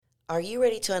Are you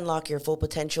ready to unlock your full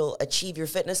potential, achieve your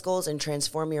fitness goals, and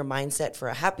transform your mindset for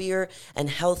a happier and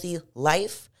healthy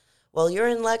life? Well, you're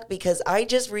in luck because I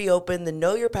just reopened the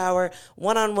Know Your Power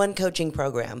one-on-one coaching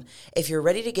program. If you're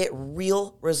ready to get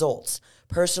real results,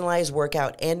 personalized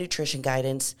workout and nutrition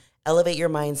guidance, elevate your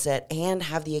mindset, and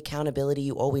have the accountability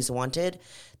you always wanted,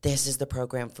 this is the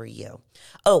program for you.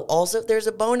 Oh, also, there's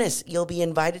a bonus. You'll be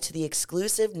invited to the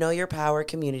exclusive Know Your Power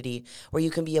community where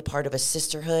you can be a part of a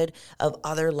sisterhood of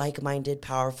other like-minded,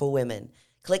 powerful women.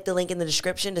 Click the link in the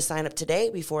description to sign up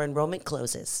today before enrollment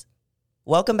closes.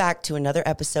 Welcome back to another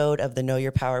episode of the Know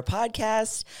Your Power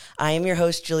podcast. I am your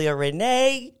host, Julia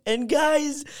Renee. And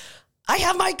guys, I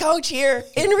have my coach here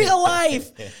in real life.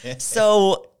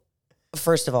 So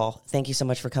first of all, thank you so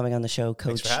much for coming on the show,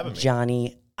 Coach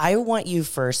Johnny. I want you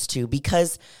first to,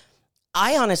 because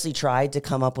I honestly tried to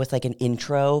come up with like an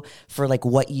intro for like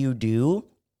what you do,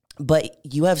 but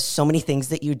you have so many things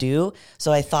that you do.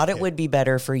 So I thought it would be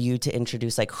better for you to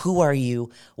introduce like, who are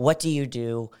you? What do you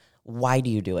do? Why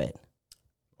do you do it?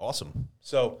 Awesome.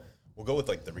 So we'll go with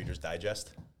like the Reader's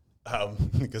Digest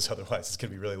because otherwise it's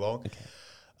going to be really long.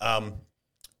 Okay.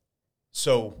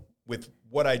 So with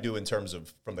what I do in terms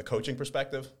of from the coaching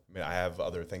perspective, I mean, I have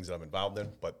other things that I'm involved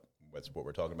in, but that's what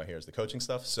we're talking about here is the coaching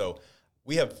stuff. So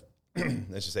we have,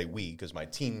 let's just say we, because my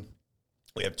team,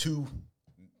 we have two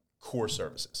core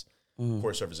services.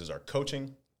 Core services are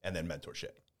coaching and then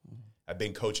mentorship. I've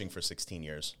been coaching for 16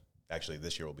 years. Actually,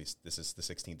 this is the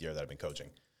 16th year that I've been coaching.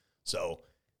 So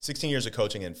 16 years of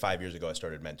coaching, and 5 years ago, I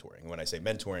started mentoring. When I say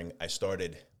mentoring, I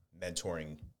started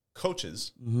mentoring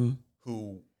coaches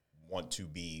who want to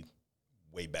be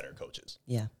way better coaches.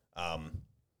 Yeah.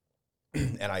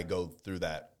 And I go through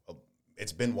that.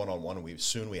 It's been one-on-one,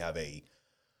 and we have a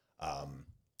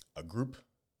group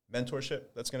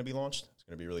mentorship that's going to be launched. It's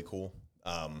going to be really cool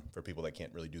for people that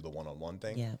can't really do the one-on-one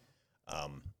thing. Yeah.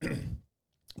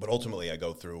 But ultimately, I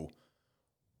go through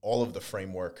all of the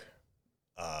framework.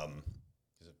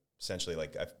 Essentially,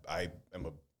 like I am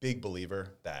a big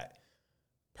believer that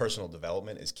personal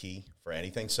development is key for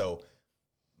anything. So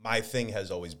my thing has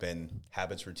always been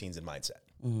habits, routines, and mindset,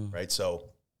 right? So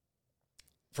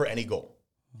for any goal,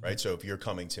 right? So if you're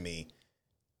coming to me,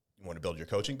 you want to build your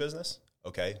coaching business,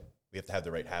 okay? We have to have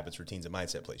the right habits, routines, and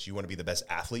mindset in place. You want to be the best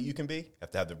athlete you can be, you have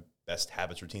to have the best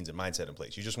habits, routines, and mindset in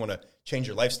place. You just want to change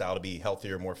your lifestyle to be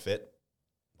healthier, more fit,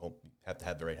 well, you have to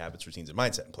have the right habits, routines, and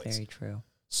mindset in place. Very true.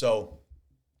 So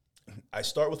I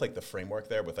start with like the framework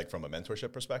there with like from a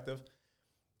mentorship perspective,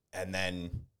 and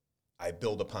then I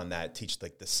build upon that, teach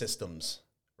like the systems,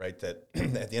 right? That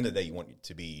at the end of the day, you want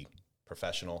to be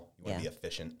professional, you want to be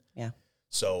efficient. Yeah.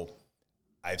 So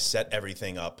I've set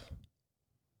everything up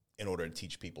in order to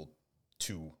teach people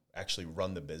to actually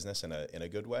run the business in a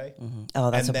good way. Oh,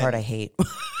 that's the part I hate.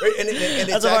 Right? And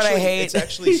that's the part I hate. It's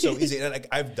actually so easy. And like,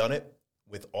 I've done it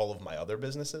with all of my other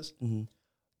businesses,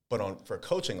 but for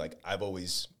coaching, like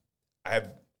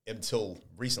until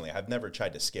recently, I've never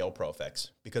tried to scale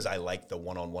ProFX because I like the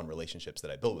one-on-one relationships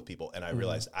that I build with people. And I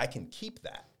realized I can keep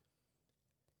that,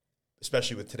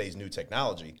 especially with today's new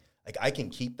technology. Like I can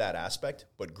keep that aspect,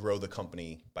 but grow the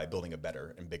company by building a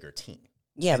better and bigger team.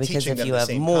 Yeah, and because if you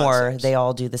have more, they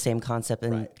all do the same concept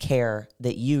and care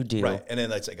that you do. Right. And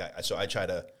then it's like, so I try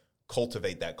to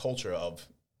cultivate that culture of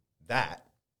that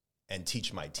and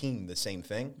teach my team the same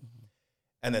thing.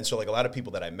 And then, so like a lot of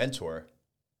people that I mentor,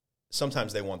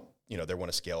 sometimes they want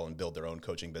to scale and build their own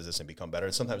coaching business and become better.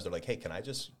 And sometimes they're like, hey,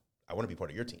 I want to be part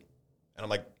of your team. And I'm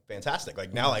like, fantastic.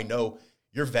 Like now I know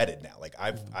you're vetted now. Like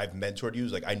I've mentored you.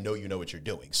 Like I know you know what you're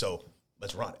doing. So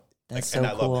let's run it. That's and so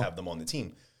I cool. love to have them on the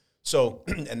team. So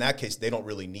in that case, they don't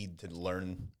really need to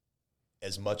learn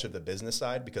as much of the business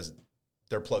side because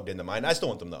they're plugged into mine. I still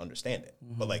want them to understand it,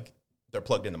 but like they're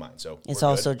plugged into mine. So it's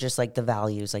also just like the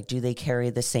values. Like, do they carry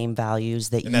the same values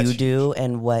that you do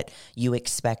and what you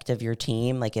expect of your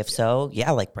team? Like, if so,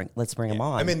 let's bring them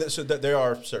on. I mean, so there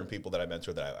are certain people that I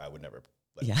mentor that I would never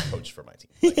coach for my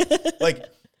team. Like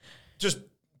just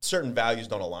certain values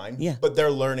don't align, but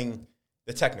they're learning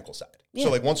the technical side. Yeah.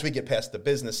 So like once we get past the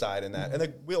business side and that, and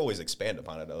like, we always expand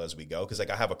upon it as we go. Cause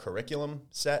like I have a curriculum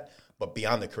set, but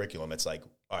beyond the curriculum, it's like,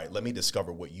 all right, let me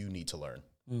discover what you need to learn.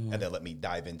 And then let me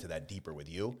dive into that deeper with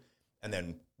you. And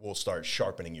then we'll start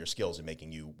sharpening your skills and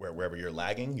making you wherever you're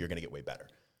lagging, you're going to get way better.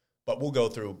 But we'll go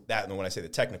through that. And when I say the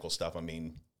technical stuff, I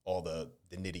mean, all the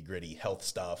nitty gritty health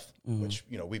stuff, which,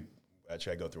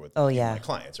 I go through with my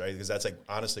clients, right? Because that's like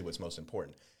honestly what's most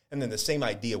important. And then the same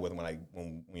idea when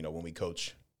we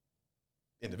coach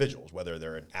individuals, whether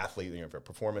they're an athlete, for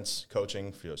performance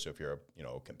coaching, so if you're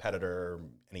a competitor,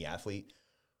 any athlete,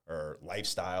 or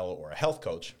lifestyle or a health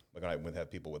coach, like I would have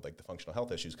people with like the functional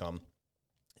health issues come,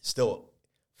 still,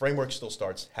 framework still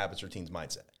starts habits, routines,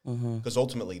 mindset. Because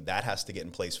ultimately that has to get in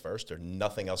place first, or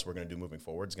nothing else we're going to do moving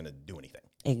forward is going to do anything.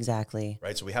 Exactly.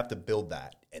 Right? So we have to build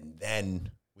that, and then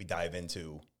we dive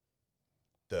into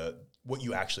what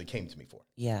you actually came to me for.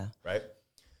 Yeah. Right?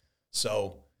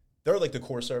 So there are like the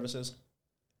core services,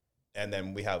 and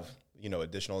then we have,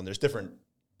 additional, and there's different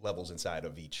levels inside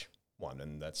of each one,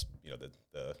 and that's,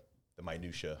 the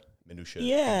minutia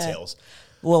details.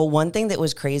 Well, one thing that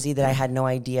was crazy that I had no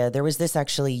idea, there was this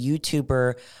actually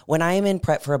YouTuber, when I am in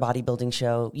prep for a bodybuilding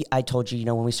show, I told you,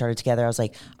 when we started together, I was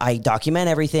like, I document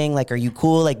everything. Like, are you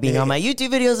cool? Like being on my YouTube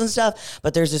videos and stuff.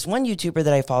 But there's this one YouTuber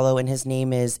that I follow, and his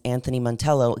name is Anthony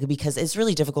Montello, because it's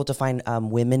really difficult to find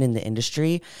women in the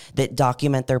industry that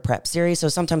document their prep series. So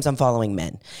sometimes I'm following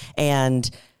men. And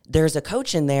there's a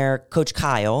coach in there, Coach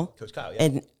Kyle. Yeah.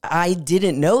 And I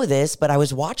didn't know this, but I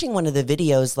was watching one of the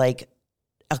videos like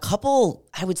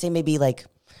I would say maybe like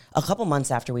a couple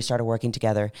months after we started working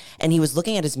together. And he was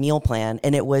looking at his meal plan,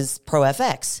 and it was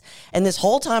ProFX. And this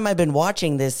whole time I've been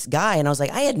watching this guy, and I was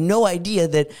like, I had no idea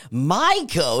that my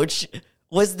coach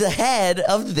was the head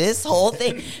of this whole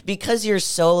thing, because you're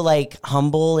so like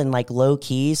humble and like low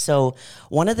key. So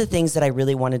one of the things that I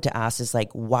really wanted to ask is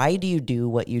like, why do you do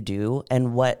what you do,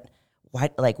 and what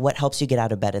helps you get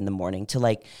out of bed in the morning to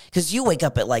like, because you wake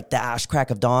up at like the ash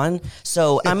crack of dawn.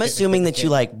 So I'm assuming that you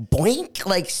like boink,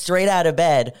 like straight out of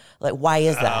bed. Like, why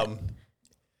is that?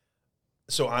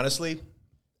 So honestly,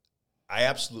 I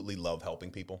absolutely love helping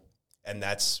people, and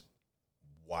that's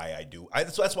why I do.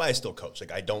 That's why I still coach.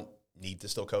 Like, I don't need to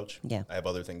still coach. Yeah. I have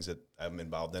other things that I'm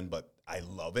involved in, but I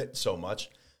love it so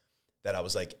much that I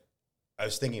was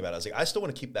thinking about it. I was like, I still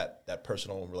want to keep that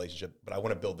personal relationship, but I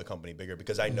want to build the company bigger,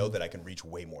 because I know that I can reach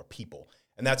way more people.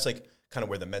 And that's like kind of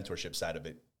where the mentorship side of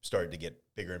it started to get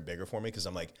bigger and bigger for me, because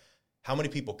I'm like, how many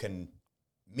people can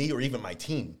me or even my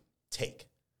team take?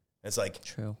 And it's like,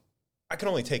 true. I can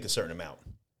only take a certain amount.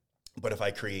 But if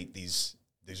I create these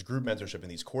group mentorship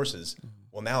and these courses,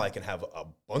 well, now I can have a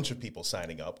bunch of people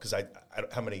signing up, because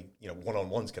how many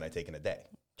one-on-ones can I take in a day?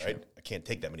 Right? I can't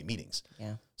take that many meetings.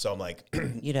 Yeah. So I'm like,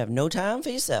 you'd have no time for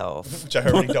yourself. Which I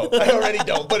already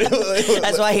don't. But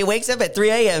that's why he wakes up at 3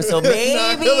 a.m. So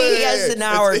maybe he has an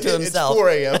hour to himself. It's 4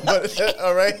 a.m. But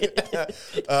all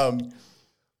right.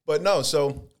 But no.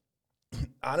 So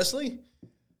honestly,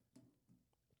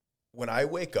 when I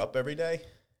wake up every day,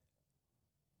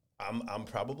 I'm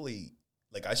probably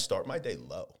like, I start my day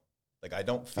low. Like, I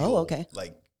don't feel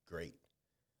like great.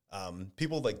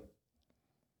 People like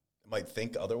might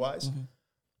think otherwise,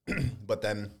 but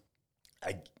then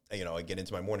I get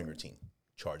into my morning routine,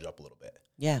 charge up a little bit.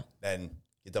 Yeah. Then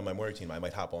get done my morning routine. I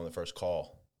might hop on the first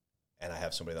call, and I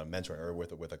have somebody that I'm mentoring, or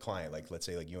with a client. Like, let's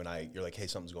say like you and I, you're like, hey,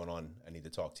 something's going on. I need to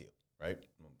talk to you. Right.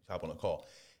 Hop on a call,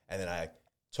 and then I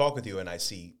talk with you, and I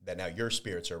see that now your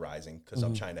spirits are rising, because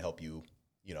I'm trying to help you,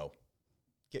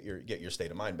 get your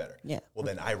state of mind better. Yeah. Well,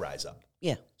 then I rise up.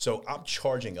 Yeah. So I'm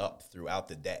charging up throughout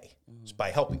the day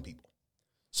by helping people.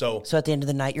 So at the end of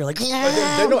the night, you're like,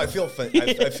 no, I feel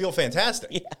fantastic.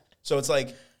 Yeah. So it's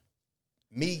like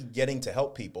me getting to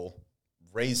help people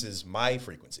raises my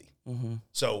frequency.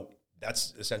 So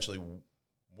that's essentially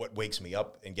what wakes me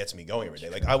up and gets me going every day.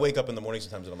 Like, I wake up in the morning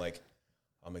sometimes and I'm like,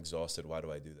 I'm exhausted. Why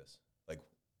do I do this? Like,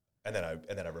 and then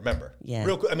I remember. Yeah.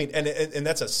 Real quick. I mean, and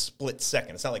that's a split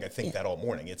second. It's not like I think that all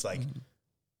morning. It's like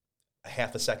a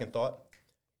half a second thought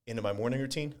into my morning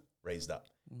routine, raised up.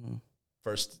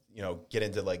 First, get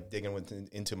into like digging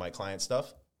into my client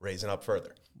stuff, raising up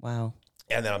further. Wow.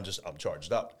 And then I'm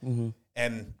charged up.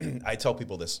 And I tell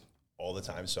people this all the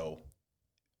time. So,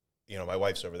 my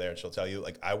wife's over there, and she'll tell you,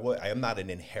 like, I am not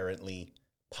an inherently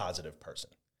positive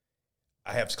person.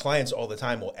 I have clients all the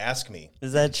time will ask me,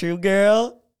 is that true,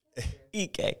 girl?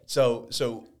 EK. So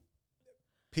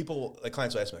people, like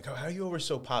clients will ask me, like, oh, how are you always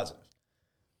so positive?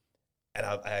 And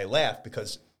I laugh,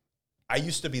 because I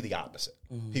used to be the opposite.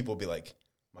 People would be like,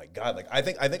 my God, like, I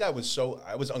think I was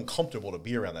uncomfortable to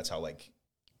be around. That's how like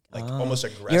almost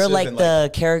aggressive. You're like the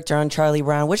character on Charlie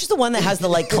Brown, which is the one that has the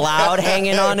like cloud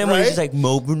hanging on him, right? Where he's just like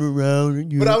moping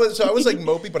around. But I was like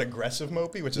mopey, but aggressive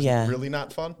mopey, which is really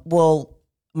not fun. Well,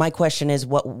 my question is,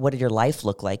 what did your life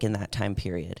look like in that time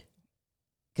period?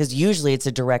 Because usually it's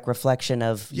a direct reflection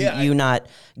of you not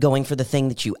going for the thing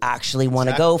that you actually want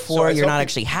to go for. So you're not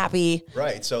actually happy.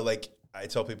 Right. So like, I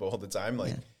tell people all the time,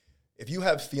 like, if you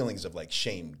have feelings of like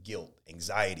shame, guilt,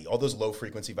 anxiety, all those low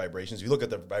frequency vibrations, you look at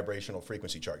the vibrational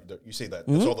frequency chart, you see that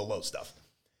it's all the low stuff.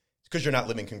 It's because you're not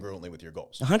living congruently with your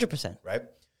goals. 100%. Right?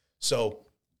 So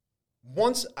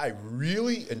once I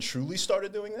really and truly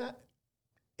started doing that,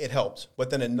 it helped. But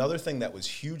then another thing that was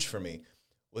huge for me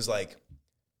was like,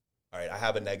 all right, I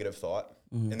have a negative thought,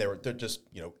 and they're just,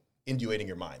 induating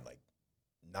your mind, like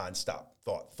nonstop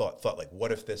thought, like,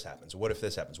 what if this happens? What if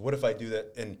this happens? What if I do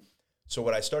that? And so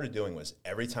what I started doing was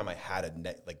every time I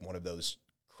had like one of those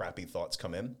crappy thoughts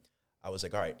come in, I was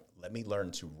like, all right, let me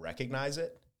learn to recognize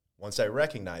it. Once I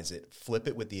recognize it, flip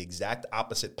it with the exact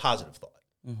opposite positive thought.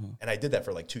 And I did that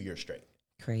for like 2 years straight.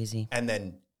 Crazy. And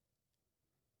then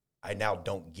I now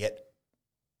don't get,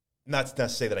 not to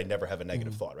say that I never have a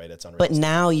negative thought, right? That's unrealistic. But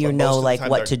now you know like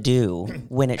what to do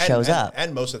when it shows up.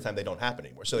 And most of the time they don't happen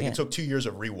anymore. So like it took 2 years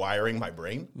of rewiring my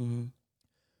brain.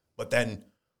 But then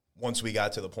once we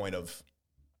got to the point of,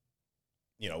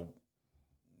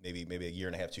 maybe a year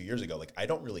and a half, 2 years ago, like I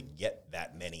don't really get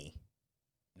that many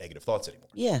negative thoughts anymore.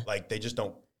 Yeah. Like they just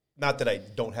don't, not that I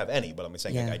don't have any, but I'm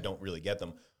saying like I don't really get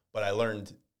them. But I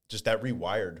learned just that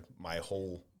rewired my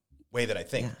whole way that I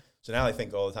think. Yeah. So now I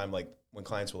think all the time, like when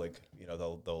clients will like,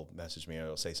 they'll message me or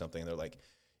they'll say something and they're like,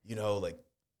 like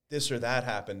this or that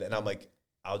happened. And I'm like,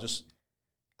 I'll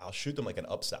shoot them like an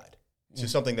upside to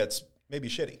something that's maybe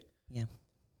shitty. Yeah.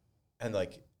 And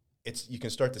like, you can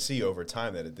start to see over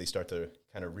time that they start to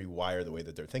kind of rewire the way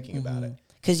that they're thinking about it.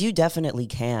 Because you definitely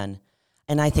can.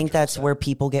 And I think 100%. That's where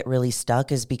people get really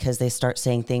stuck is because they start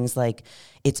saying things like,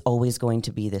 it's always going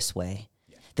to be this way.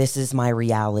 Yeah. This is my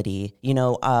reality.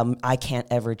 I can't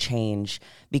ever change,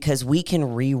 because we can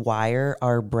rewire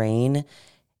our brain.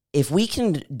 If we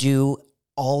can do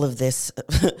all of this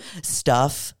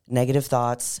stuff, negative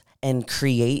thoughts, and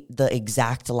create the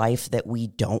exact life that we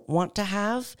don't want to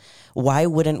have, why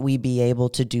wouldn't we be able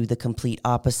to do the complete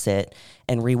opposite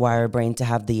and rewire our brain to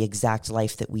have the exact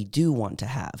life that we do want to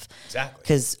have? Exactly.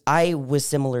 Because I was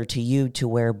similar to you, to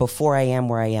where before I am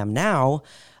where I am now,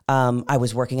 I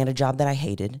was working at a job that I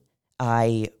hated.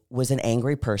 I was an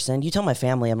angry person. You tell my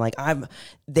family, I'm like,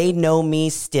 they know me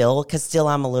still, because still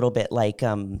I'm a little bit like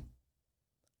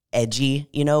edgy,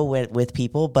 with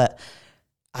people, but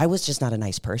I was just not a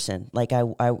nice person. Like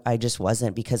I just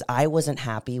wasn't, because I wasn't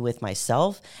happy with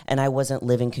myself and I wasn't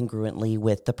living congruently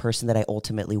with the person that I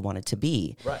ultimately wanted to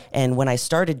be. Right. And when I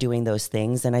started doing those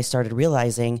things, then I started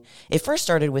realizing it first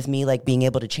started with me like being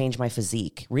able to change my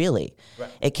physique. Really. Right.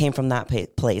 It came from that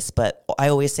place. But I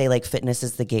always say like fitness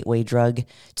is the gateway drug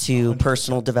to 100%.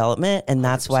 Personal development. And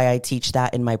that's 100%. Why I teach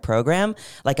that in my program.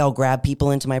 Like I'll grab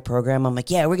people into my program. I'm like,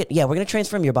 we're going to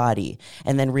transform your body.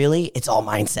 And then really it's all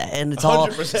mindset and it's 100%. All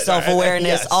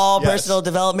self-awareness, personal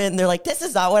development. And they're like, this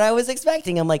is not what I was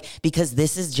expecting. I'm like, because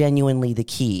this is genuinely the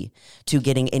key to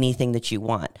getting anything that you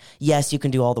want. Yes, you can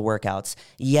do all the workouts.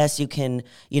 Yes, you can,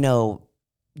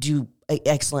 do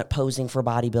excellent posing for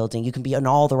bodybuilding. You can be in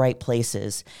all the right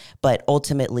places. But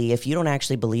ultimately, if you don't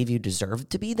actually believe you deserve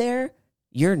to be there,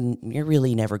 you're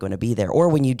really never going to be there. Or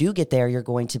when you do get there, you're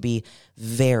going to be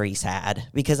very sad,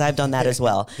 because I've done that as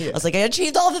well. I was like, I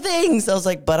achieved all the things. I was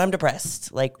like, but I'm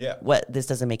depressed. Like, what? This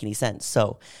doesn't make any sense.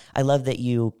 So I love that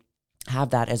you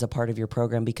have that as a part of your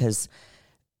program, because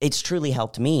it's truly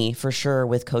helped me for sure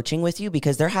with coaching with you,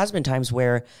 because there has been times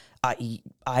where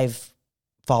I've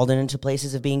fallen into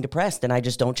places of being depressed and I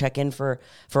just don't check in for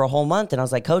a whole month. And I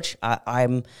was like, Coach,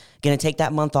 I'm going to take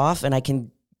that month off. And I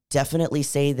can definitely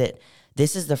say that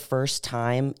this is the first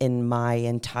time in my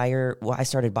entire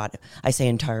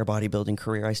bodybuilding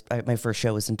career. My first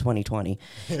show was in 2020.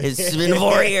 It's been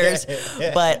 4 years,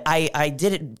 but I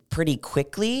did it pretty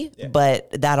quickly, but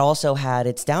that also had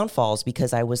its downfalls,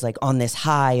 because I was like on this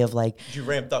high of like, you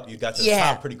ramped up, you got to the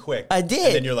top pretty quick. I did.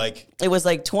 And then you're like, it was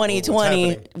like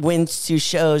 2020 wins 2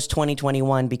 shows,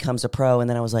 2021 becomes a pro. And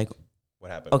then I was like, what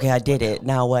happened? Okay, I did it.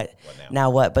 Now what?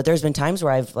 Now what? But there's been times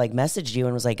where I've like messaged you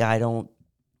and was like,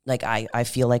 I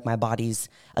feel like my body's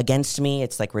against me.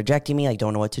 It's like rejecting me. I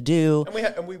don't know what to do.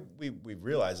 And we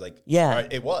realized like,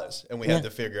 right, it was, and we had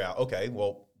to figure out, okay,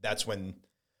 well, that's when,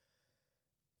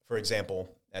 for example,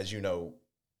 as you know,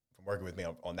 from working with me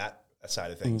on that side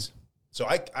of things. So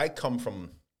I come from,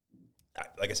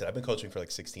 like I said, I've been coaching for like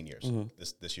 16 years,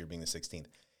 this year being the 16th.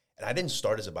 And I didn't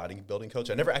start as a bodybuilding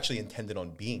coach. I never actually intended on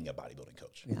being a bodybuilding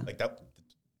coach like that.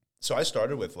 So I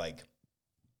started with like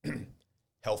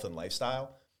health and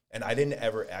lifestyle. And I didn't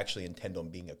ever actually intend on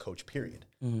being a coach, period.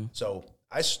 So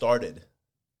I started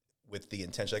with the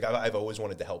intention, like I've always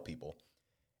wanted to help people.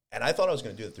 And I thought I was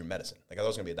going to do it through medicine. Like I thought I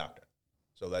was going to be a doctor.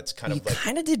 So that's kind of like... You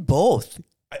kind of did both.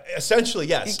 Essentially,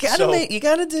 yes. You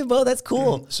got to do both. That's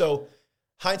cool. So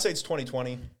hindsight's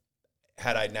 2020.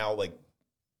 Had I now like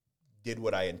did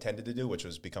what I intended to do, which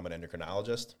was become an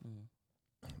endocrinologist,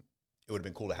 it would have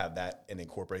been cool to have that and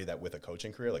incorporate that with a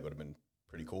coaching career. Like it would have been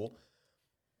pretty cool.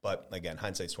 But again,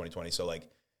 hindsight's 2020. So like,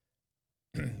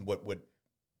 what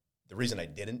the reason I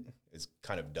didn't is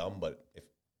kind of dumb, but if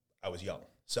I was young,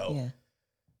 so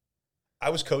I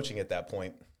was coaching at that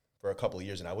point for a couple of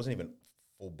years, and I wasn't even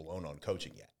full blown on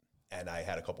coaching yet. And I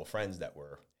had a couple of friends that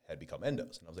had become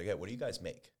endos, and I was like, "Hey, what do you guys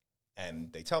make?"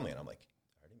 And they tell me, and I'm like,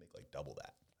 "I already make like double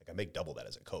that. Like I make double that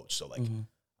as a coach. So like, I'm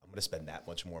going to spend that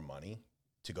much more money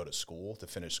to go to school, to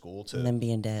finish school, and then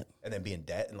be in debt,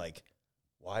 and like,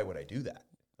 why would I do that?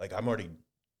 Like I'm already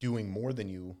doing more than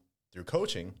you through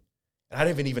coaching, and I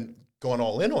haven't even gone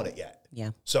all in on it yet.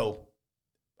 Yeah. So,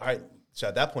 all right. So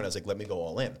at that point, I was like, let me go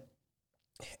all in.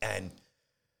 And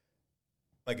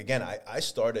like, again, I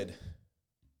started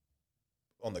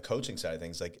on the coaching side of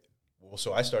things. Like, well,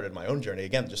 so I started my own journey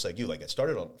again, just like you. Like, I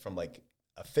started from like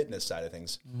a fitness side of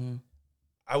things.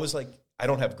 I was like, I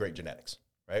don't have great genetics,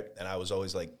 right? And I was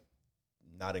always like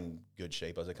not in good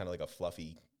shape. I was like kind of like a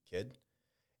fluffy kid,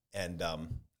 and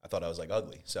I thought I was like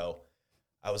ugly. So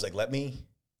I was like, let me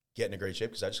get into great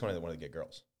shape because I just wanted to get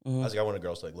girls. I was like, I wanted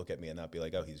girls to like look at me and not be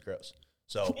like, oh, he's gross.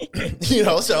 So,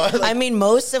 I mean,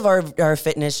 most of our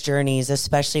fitness journeys,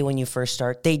 especially when you first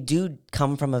start, they do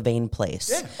come from a vain place.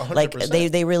 Yeah, 100%. Like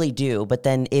they really do. But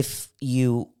then if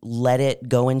you let it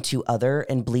go into other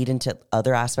and bleed into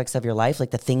other aspects of your life,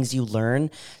 like the things you learn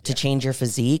to change your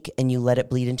physique, and you let it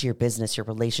bleed into your business, your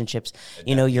relationships,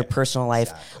 your personal life.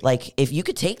 Exactly. Like if you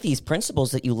could take these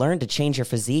principles that you learned to change your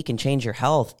physique and change your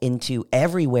health into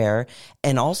everywhere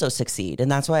and also succeed. And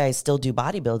that's why I still do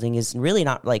bodybuilding, is really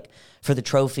not like for the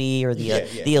trophy or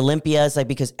the Olympias, like,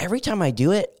 because every time I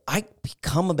do it, I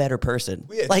become a better person.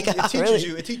 Well, yeah, like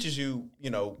it teaches you,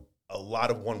 a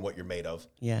lot of what you're made of.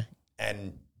 Yeah.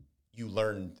 And you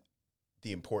learn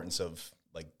the importance of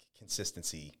like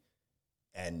consistency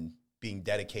and being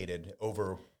dedicated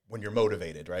over when you're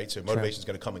motivated, right? So motivation is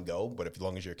going to come and go, but as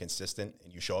long as you're consistent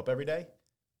and you show up every day,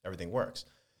 everything works.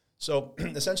 So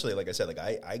essentially, like I said, like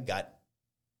I got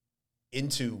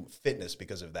into fitness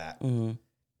because of that.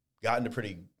 Got into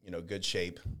pretty, good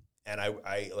shape. And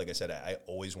I like I said, I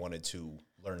always wanted to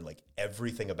learn like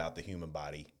everything about the human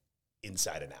body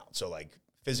inside and out. So like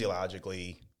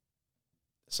physiologically,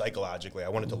 psychologically, I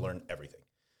wanted to learn everything.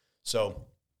 So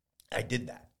I did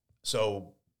that.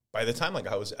 So by the time like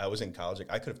I was in college,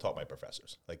 like I could have taught my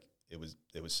professors. Like it was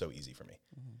so easy for me.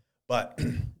 But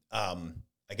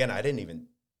again, I didn't even,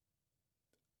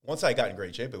 once I got in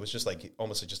great shape, it was just like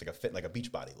almost just like a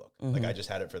beach body look. Like I just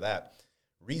had it for that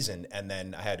reason. And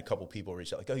then I had a couple people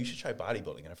reach out like, oh, you should try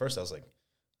bodybuilding. And at first I was like,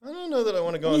 I don't know that I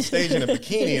want to go on stage in a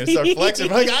bikini and start flexing.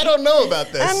 I'm like, I don't know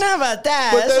about this. I don't know about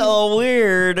that. That's all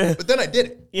weird. But then I did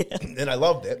it. Yeah. And I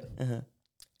loved it.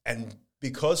 And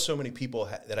because so many people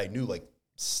that I knew, like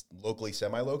locally,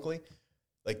 semi-locally,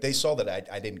 like they saw that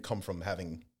I didn't come from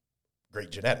having great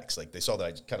genetics. Like they saw that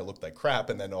I kind of looked like crap.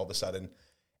 And then all of a sudden,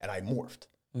 and I morphed.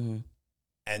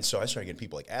 And so I started getting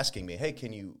people like asking me, hey,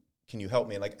 can you help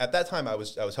me? And like at that time I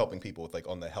was helping people with like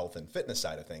on the health and fitness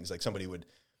side of things. Like somebody would,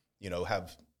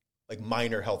 have like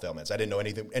minor health ailments. I didn't know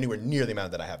anything anywhere near the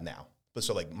amount that I have now. But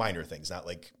so like minor things, not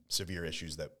like severe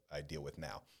issues that I deal with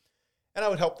now. And I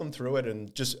would help them through it.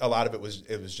 And just a lot of it was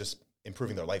just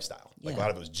improving their lifestyle. Like a lot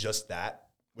of it was just that,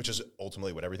 which is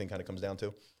ultimately what everything kind of comes down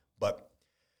to. But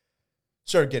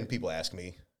started getting people ask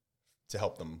me to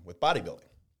help them with bodybuilding.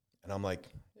 And I'm like,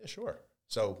 yeah, sure.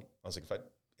 So I was like,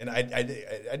 I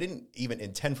didn't even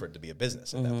intend for it to be a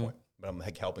business at that point, but I'm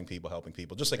like helping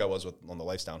people, just like I was on the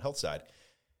lifestyle and health side.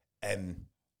 And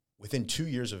within 2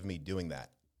 years of me doing that,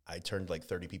 I turned like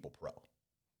 30 people pro.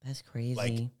 That's crazy.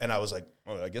 Like, and I was like,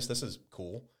 oh, I guess this is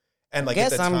cool. And like, I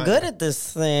guess I'm good at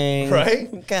this thing, right?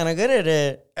 I'm kind of good at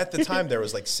it. At the time, there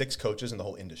was like 6 coaches in the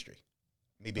whole industry.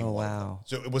 Me being one of them.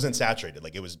 So it wasn't saturated.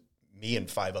 Like it was me and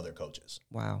 5 other coaches.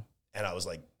 Wow. And I was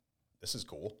like, this is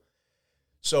cool.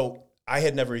 So I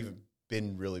had never even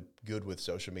been really good with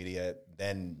social media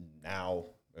then, now,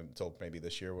 until maybe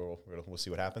this year we'll see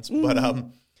what happens. But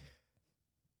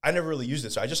I never really used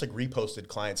it. So I just like reposted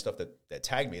client stuff that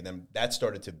tagged me. And then that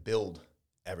started to build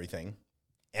everything.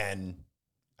 And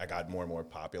I got more and more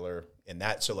popular in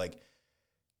that. So like,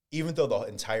 even though the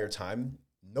entire time,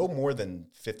 no more than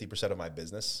 50% of my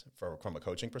business from a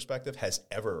coaching perspective has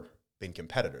ever been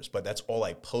competitors. But that's all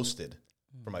I posted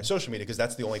for my social media, because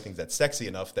that's the only thing that's sexy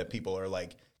enough that people are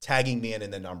like tagging me in,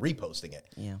 and then I'm reposting it.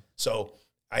 Yeah. So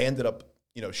I ended up,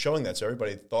 showing that. So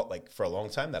everybody thought like for a long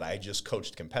time that I just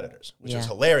coached competitors, which is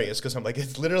hilarious, because I'm like,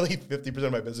 it's literally 50%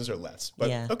 of my business or less.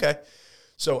 But okay.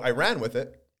 So I ran with it.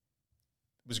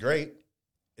 It was great.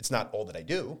 It's not all that I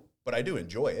do, but I do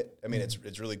enjoy it. I mean,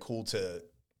 it's really cool to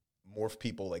morph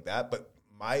people like that. But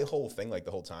my whole thing, like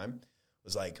the whole time,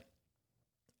 was like,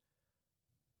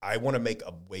 I want to make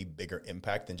a way bigger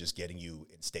impact than just getting you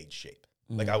in stage shape.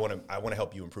 Like I want to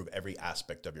help you improve every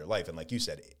aspect of your life. And like you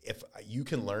said, if you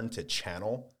can learn to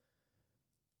channel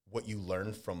what you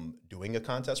learn from doing a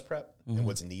contest prep and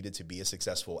what's needed to be a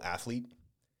successful athlete,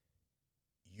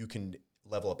 you can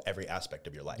level up every aspect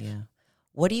of your life. Yeah.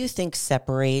 What do you think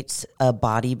separates a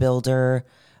bodybuilder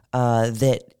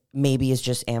that maybe is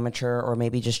just amateur or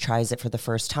maybe just tries it for the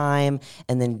first time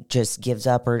and then just gives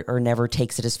up or never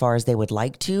takes it as far as they would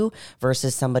like to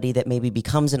versus somebody that maybe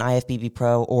becomes an IFBB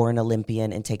pro or an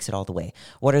Olympian and takes it all the way?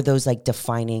 What are those like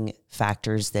defining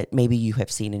factors that maybe you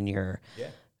have seen in your... Yeah.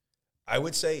 I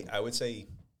would say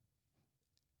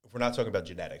if we're not talking about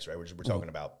genetics, right? We're talking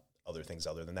about other things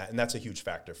other than that. And that's a huge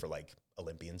factor for like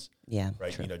Olympians. Yeah.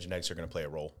 Right. True. You know, genetics are going to play a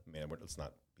role. Man, let's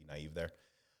not be naive there.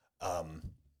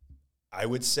 I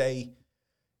would say,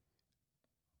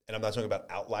 and I'm not talking about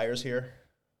outliers here,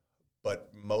 but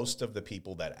most of the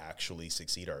people that actually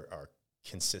succeed are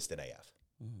consistent AF.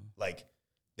 Like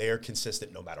they are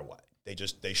consistent no matter what.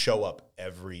 They show up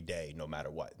every day no matter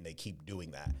what, and they keep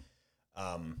doing that.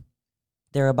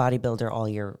 They're a bodybuilder all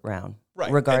year round,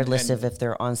 right? Regardless of if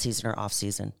they're on season or off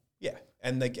season. Yeah,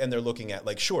 and they're looking at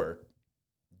like, sure,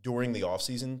 during the off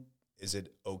season, is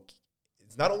it okay?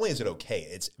 It's not only is it okay,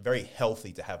 it's very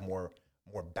healthy to have more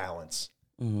balance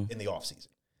in the off season.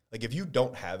 Like if you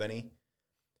don't have any,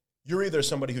 you're either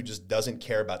somebody who just doesn't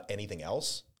care about anything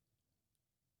else,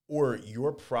 or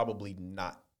you're probably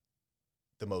not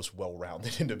the most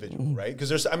well-rounded individual, right?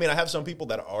 Because I have some people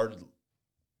that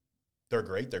they're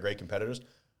great competitors.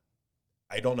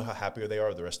 I don't know how happy they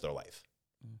are the rest of their life,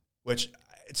 which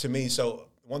to me, so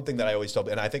one thing that I always tell,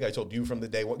 and I think I told you from the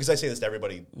day one, because I say this to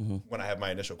everybody when I have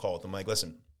my initial call with them, like,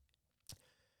 listen,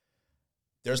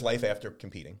 there's life after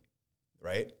competing,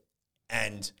 right?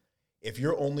 And if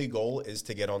your only goal is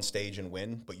to get on stage and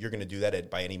win, but you're going to do that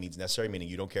by any means necessary, meaning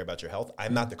you don't care about your health,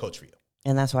 I'm not the coach for you.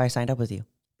 And that's why I signed up with you.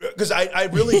 Because I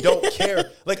really don't care.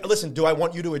 Like, listen, do I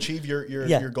want you to achieve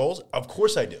your goals? Of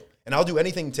course I do. And I'll do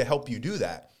anything to help you do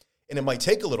that. And it might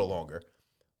take a little longer.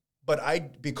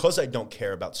 But because I don't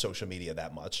care about social media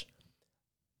that much,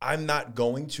 I'm not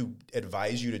going to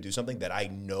advise you to do something that I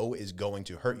know is going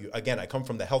to hurt you. Again, I come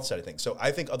from the health side of things. So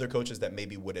I think other coaches that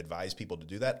maybe would advise people to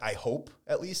do that, I hope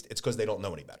at least it's because they don't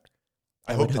know any better.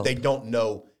 I hope that they don't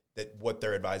know that what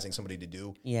they're advising somebody to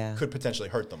do could potentially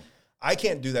hurt them. I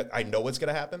can't do that. I know what's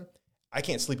going to happen. I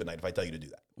can't sleep at night if I tell you to do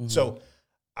that. So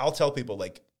I'll tell people,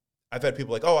 like, I've had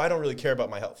people like, oh, I don't really care about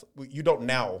my health. You don't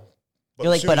now. You're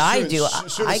like, but I do.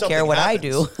 I care what I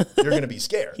do. You're going to be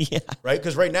scared, right?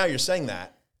 Because right now you're saying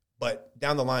that, but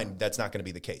down the line, that's not going to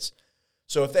be the case.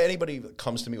 So if anybody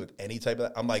comes to me with any type of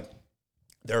that, I'm like,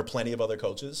 there are plenty of other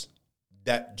coaches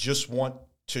that just want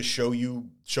to show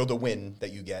the win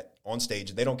that you get on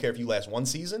stage. They don't care if you last one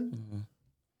season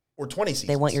or 20 seasons.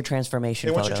 They want your transformation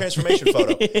photo. They want your transformation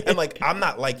photo. And like, I'm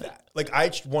not like that. Like, I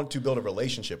want to build a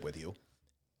relationship with you.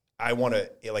 I want to,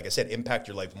 like I said, impact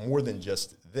your life more than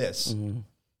just this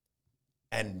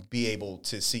and be able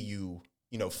to see you,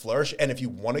 flourish. And if you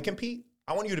want to compete,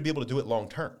 I want you to be able to do it long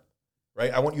term,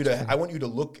 right? I want you to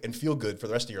look and feel good for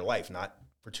the rest of your life, not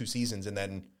for 2 seasons and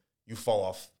then you fall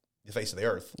off the face of the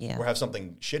earth or have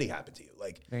something shitty happen to you.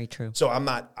 Like, very true. So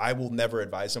I will never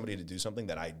advise somebody to do something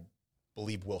that I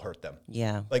believe will hurt them.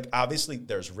 Yeah. Like, obviously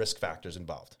there's risk factors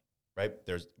involved, right?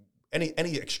 There's any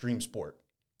extreme sport,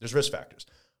 there's risk factors.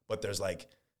 But there's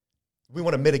we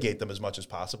want to mitigate them as much as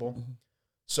possible.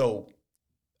 So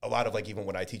a lot of even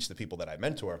when I teach the people that I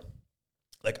mentor,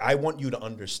 I want you to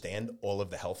understand all of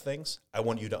the health things. I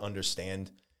want you to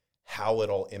understand how it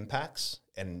all impacts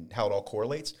and how it all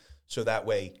correlates. So that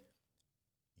way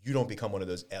you don't become one of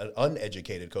those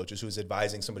uneducated coaches who is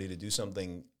advising somebody to do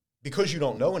something because you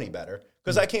don't know any better.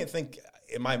 Because I can't think,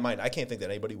 in my mind, that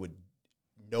anybody would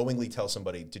knowingly tell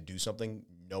somebody to do something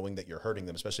knowing that you're hurting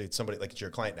them, especially if somebody it's your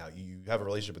client now. You have a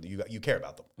relationship with them. You care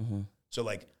about them. So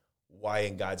why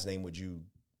in God's name would you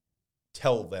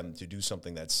tell them to do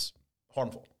something that's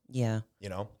harmful? Yeah.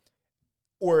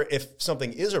 Or if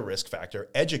something is a risk factor,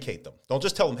 educate them. Don't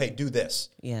just tell them, hey, do this.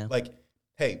 Yeah.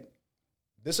 Hey,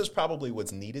 this is probably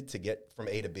what's needed to get from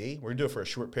A to B. We're going to do it for a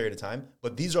short period of time,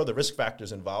 but these are the risk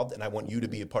factors involved, and I want you to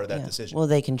be a part of that decision. Well,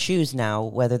 they can choose now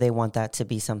whether they want that to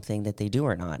be something that they do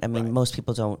or not. I mean, most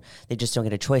people don't. They just don't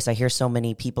get a choice. I hear so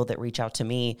many people that reach out to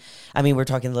me. I mean, we're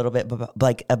talking a little bit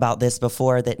about this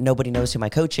before, that nobody knows who my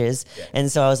coach is. Yeah.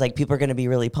 And so I was like, people are going to be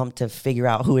really pumped to figure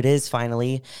out who it is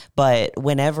finally. But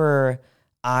whenever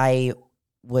I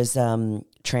was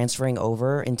transferring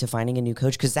over into finding a new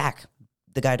coach, because Zach,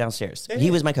 the guy downstairs, he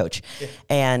was my coach,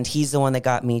 and he's the one that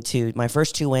got me to my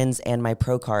first 2 wins and my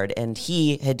pro card. And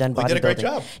he had done bodybuilding. He did a great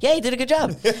job. Yeah, he did a good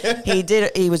job.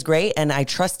 He was great, and I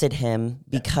trusted him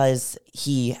because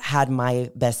he had my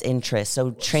best interest.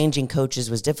 So changing coaches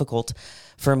was difficult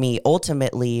for me.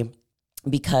 Ultimately,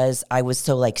 because I was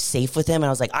so like safe with him. And I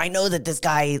was like, I know that this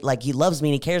guy, like, he loves me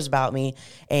and he cares about me,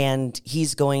 and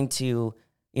he's going to,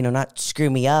 you know, not screw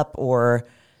me up or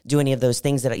do any of those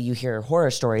things that you hear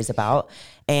horror stories about.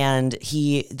 And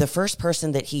the first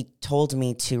person that he told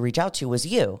me to reach out to was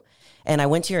you. And I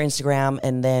went to your Instagram,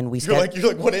 and then you're like,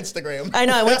 what Instagram? I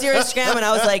know. I went to your Instagram and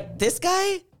I was like, this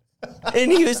guy?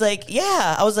 And he was like,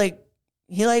 yeah. I was like,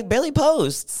 he like barely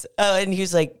posts. And he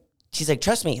was like, she's like,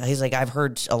 trust me. He's like, I've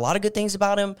heard a lot of good things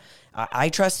about him. I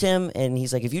trust him. And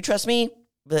he's like, if you trust me,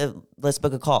 let's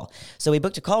book a call. So we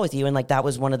booked a call with you. And like, that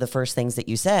was one of the first things that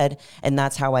you said. And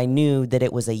that's how I knew that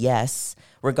it was a yes,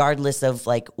 regardless of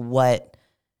like what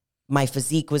my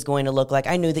physique was going to look like.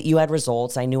 I knew that you had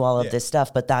results. I knew all of this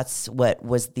stuff, but that's what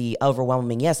was the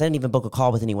overwhelming yes. I didn't even book a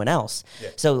call with anyone else.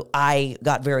 Yeah. So I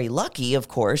got very lucky, of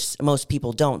course. Most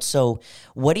people don't. So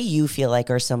what do you feel like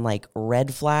are some like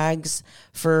red flags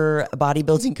for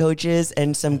bodybuilding coaches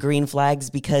and some green flags?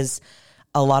 Because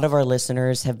a lot of our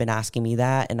listeners have been asking me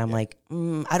that, and I'm like,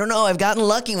 I don't know. I've gotten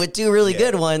lucky with two really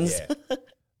good ones.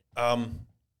 Yeah.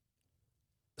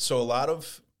 So a lot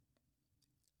of,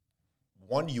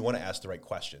 one, you want to ask the right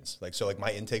questions. Like, so like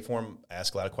my intake form, I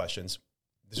ask a lot of questions.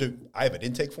 So I have an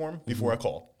intake form before I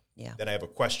call. Yeah. Then I have a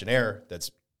questionnaire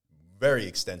that's very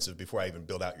extensive before I even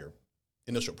build out your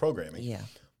initial programming. Yeah.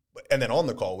 And then on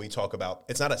the call, we talk about,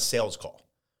 it's not a sales call,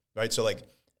 right? So like,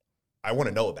 I want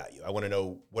to know about you. I want to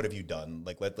know, what have you done?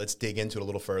 Like, let's dig into it a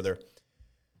little further.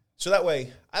 So that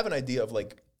way I have an idea of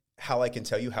like how I can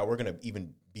tell you how we're going to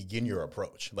even begin your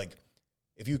approach. Like,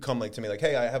 if you come like to me like,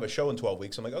 hey, I have a show in 12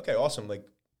 weeks. I'm like, okay, awesome. Like,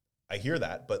 I hear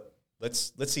that, but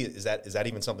let's see, is that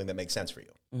even something that makes sense for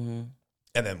you? Mm-hmm.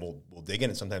 And then we'll dig in.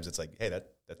 And sometimes it's like, hey,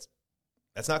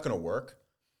 that's not going to work.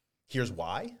 Here's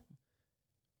why.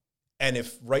 And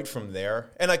if right from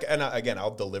there, again,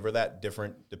 I'll deliver that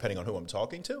different depending on who I'm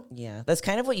talking to. Yeah, that's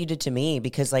kind of what you did to me,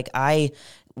 because like I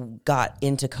got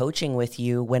into coaching with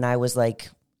you when I was like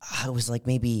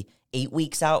maybe 8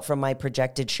 weeks out from my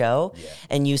projected show. Yeah.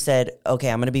 And you said, okay,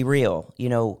 I'm going to be real. You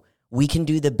know, we can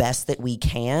do the best that we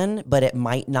can, but it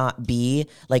might not be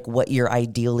like what you're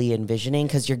ideally envisioning,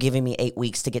 because you're giving me 8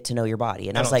 weeks to get to know your body.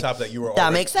 And I was like,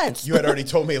 that makes sense. You had already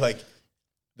told me like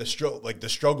the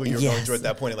struggle you were going through at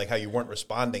that point, and like how you weren't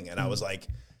responding. And I was like,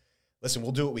 listen,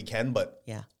 we'll do what we can, but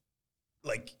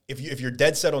like if you're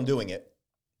dead set on doing it,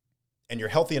 and you're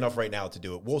healthy enough right now to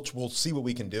do it, we'll see what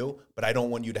we can do. But I don't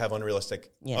want you to have unrealistic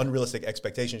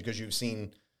expectations, because you've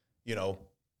seen, you know,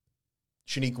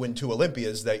 Shanique win 2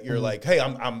 Olympias, that you're like, hey,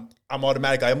 I'm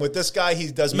automatic. I'm with this guy. He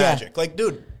does magic. Like,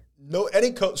 dude, no,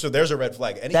 any coach. So there's a red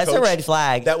flag. That's a red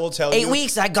flag. That will tell 8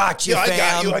 weeks. I got you.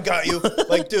 I got you.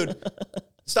 Like, dude,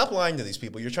 stop lying to these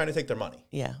people. You're trying to take their money.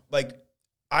 Yeah. Like,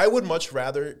 I would much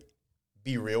rather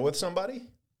be real with somebody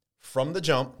from the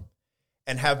jump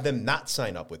and have them not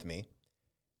sign up with me.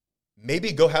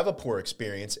 Maybe go have a poor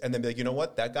experience and then be like, you know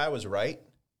what? That guy was right.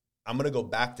 I'm going to go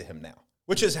back to him now,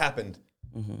 which has happened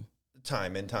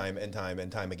time and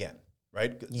time again,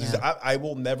 right? Yeah. I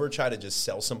will never try to just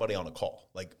sell somebody on a call.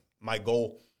 Like, my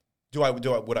goal,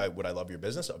 would I love your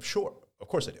business? Sure. Of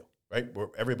course I do, right? Where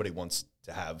everybody wants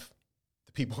to have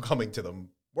the people coming to them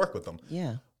work with them.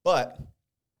 Yeah. But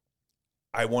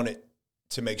I want it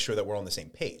to make sure that we're on the same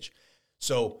page.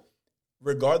 So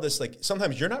regardless, like,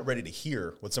 sometimes you're not ready to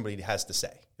hear what somebody has to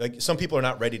say. Like, some people are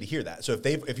not ready to hear that. So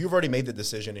if you've already made the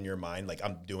decision in your mind, like,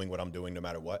 I'm doing what I'm doing no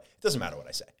matter what, it doesn't matter what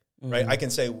I say, right? I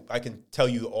can tell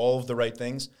you all of the right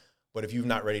things, but if you're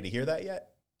not ready to hear that yet,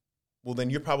 well,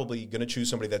 then you're probably going to choose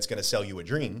somebody that's going to sell you a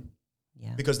dream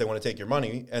because they want to take your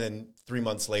money. And then 3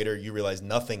 months later, you realize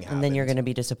nothing happened. And then you're going to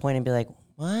be disappointed and be like,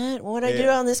 what? What did I do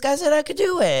wrong? This guy said I could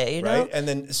do it, you know? Right? And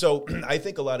then, so I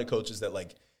think a lot of coaches that,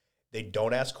 like, they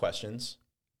don't ask questions.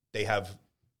 They have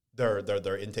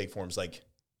their intake forms like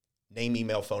name,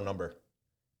 email, phone number.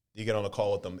 You get on a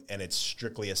call with them, and it's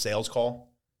strictly a sales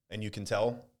call, and you can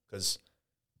tell because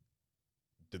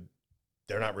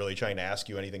they're not really trying to ask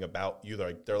you anything about you.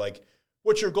 They're like,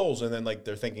 what's your goals? And then, like,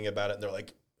 they're thinking about it, and they're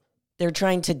like, they're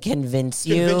trying to convince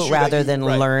you rather than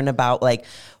learn about, like,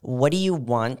 what do you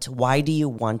want? Why do you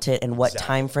want it? And what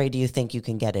time frame do you think you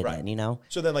can get it in, you know?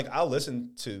 So then, like, I'll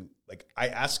listen to, like, I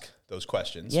ask those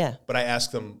questions, but I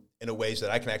ask them in a ways that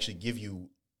I can actually give you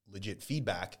legit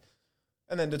feedback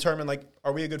and then determine, like,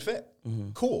 are we a good fit?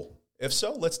 Cool. If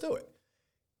so, let's do it.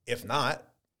 If not,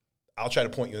 I'll try to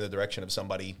point you in the direction of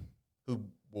somebody who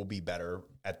will be better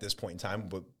at this point in time,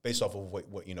 but based off of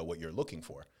what you know, what you're looking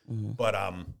for. But,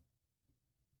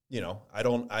 you know, I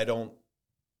don't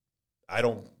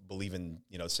believe in,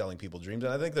 you know, selling people dreams.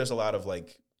 And I think there's a lot of,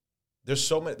 like,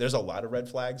 there's a lot of red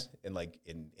flags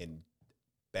in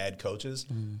bad coaches.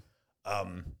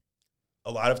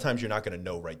 a lot of times you're not going to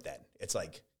know right then. It's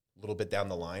like a little bit down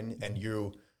the line, and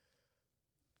you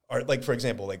are like, for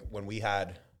example, like when we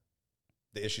had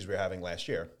the issues we were having last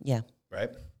year. Yeah. Right.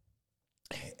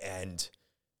 And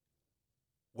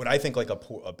what I think like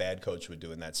a bad coach would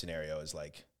do in that scenario is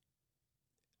like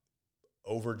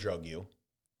over drug you,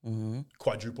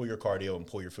 quadruple your cardio, and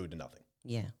pull your food to nothing.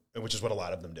 Yeah. Which is what a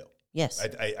lot of them do. Yes.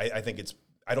 I think it's,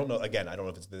 I don't know, again, I don't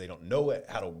know if it's that they don't know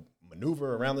how to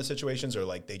maneuver around the situations, or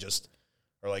like they just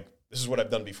are like, this is what I've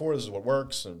done before, this is what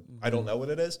works, and I don't know what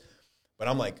it is. But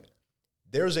I'm like,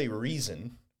 there's a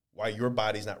reason why your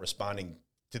body's not responding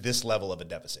to this level of a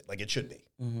deficit like it should be.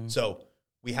 So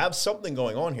we have something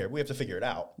going on here. We have to figure it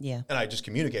out. Yeah. And I just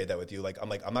communicated that with you. Like,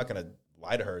 I'm not going to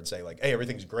lie to her and say like, hey,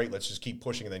 everything's great. Let's just keep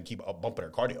pushing and then keep bumping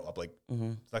her cardio up. Like,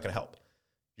 it's not going to help.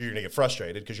 You're going to get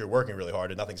frustrated because you're working really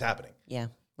hard and nothing's happening. Yeah.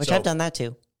 Which I've done that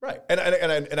too. Right. And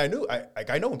I knew,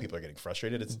 I know when people are getting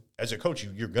frustrated. It's as a coach,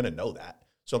 you're going to know that.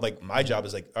 So like my job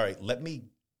is like, all right, let me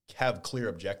have clear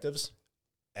objectives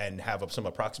and have some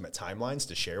approximate timelines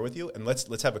to share with you. And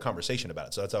let's have a conversation about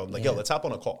it. So that's how I'm like, yo, let's hop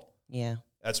on a call. Yeah.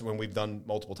 That's when we've done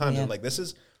multiple times. I'm like, this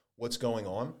is what's going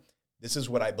on. This is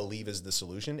what I believe is the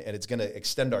solution. And it's going to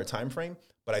extend our time frame.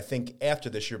 But I think after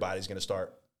this, your body's going to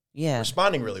start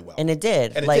responding really well. And it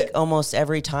did. And like almost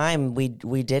every time we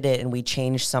did it and we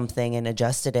changed something and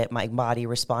adjusted it, my body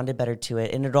responded better to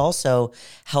it. And it also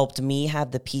helped me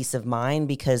have the peace of mind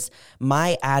because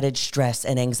my added stress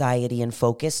and anxiety and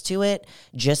focus to it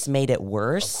just made it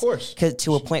worse. Of course.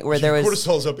 To a point where there was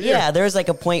cortisol's up here. Yeah, there was like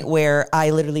a point where I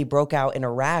literally broke out in a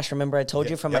rash. Remember I told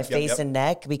you from my face and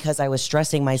neck because I was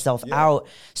stressing myself out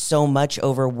so much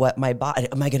over what my body,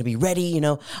 am I going to be ready? You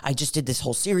know, I just did this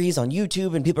whole series on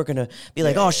YouTube and people are going to be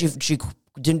like, she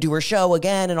didn't do her show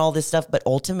again and all this stuff. But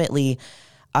ultimately,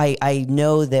 I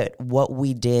know that what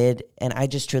we did, and I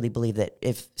just truly believe that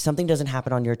if something doesn't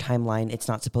happen on your timeline, it's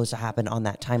not supposed to happen on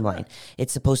that timeline.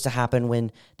 It's supposed to happen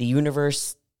when the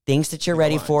universe thinks that you're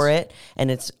ready for it, and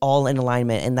it's all in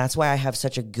alignment. And that's why I have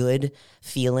such a good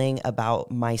feeling about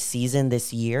my season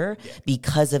this year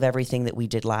because of everything that we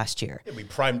did last year. We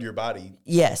primed your body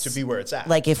to be where it's at.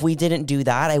 Like if we didn't do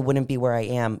that, I wouldn't be where I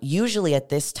am. Usually at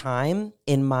this time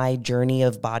in my journey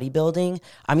of bodybuilding,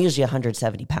 I'm usually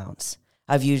 170 pounds.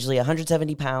 I've usually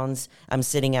 170 pounds. I'm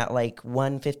sitting at like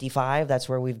 155. That's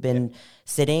where we've been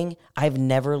sitting. I've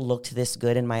never looked this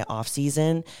good in my off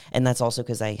season. And that's also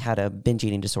because I had a binge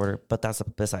eating disorder, but that's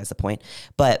besides the point.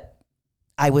 But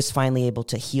I was finally able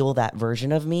to heal that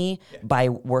version of me by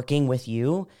working with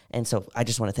you. And so I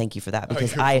just want to thank you for that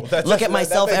because I look at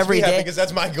myself every day. Because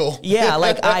that's my goal. Yeah.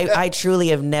 Like I truly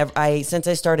have never, since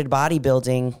I started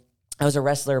bodybuilding, I was a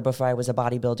wrestler before I was a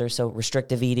bodybuilder, so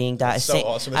restrictive eating. That's so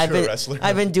awesome that you're a wrestler.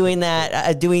 I've been doing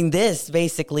that, doing this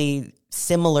basically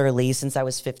similarly since I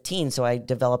was 15. So I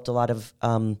developed a lot of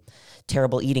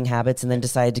terrible eating habits and then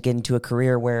decided to get into a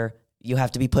career where you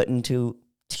have to be put into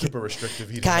super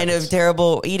restrictive eating kind habits. of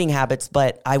terrible eating habits.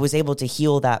 But I was able to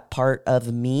heal that part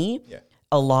of me. Yeah.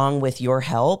 Along with your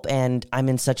help, and I'm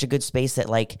in such a good space that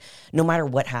like no matter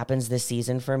what happens this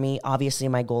season for me, obviously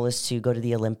my goal is to go to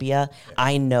the Olympia. Yeah.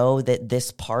 I know that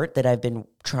this part that I've been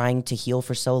trying to heal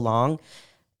for so long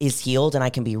is healed, and I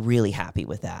can be really happy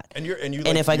with that. And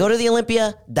if I go to the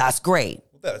Olympia, that's great.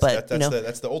 That's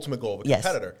the ultimate goal of a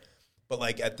competitor. But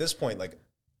like at this point, like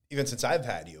even since I've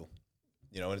had you,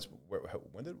 you know, and it's what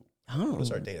was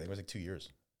our date? I think it was like 2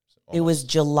 years. It was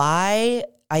July.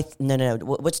 No.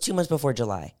 What's 2 months before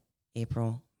July?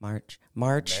 April, March,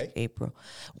 May? April.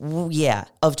 Yeah,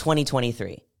 of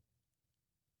 2023.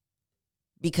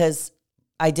 Because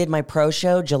I did my pro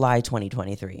show July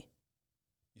 2023.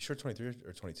 You sure 23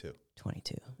 or 22?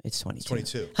 22. It's 22.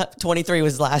 22. 23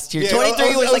 was last year.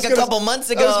 23 was like a couple months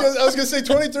ago. I was going to say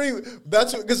 23.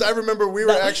 That's because I remember we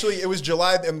were it was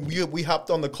July and we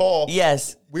hopped on the call.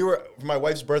 Yes. We were, for my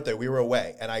wife's birthday, we were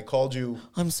away and I called you.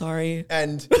 I'm sorry.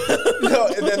 And,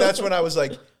 and then that's when I was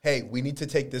like, hey, we need to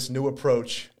take this new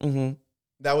approach. Mm-hmm.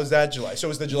 That was that July. So it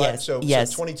was the July.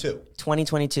 Yes. So 22.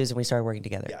 2022 is when we started working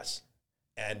together. Yes.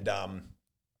 And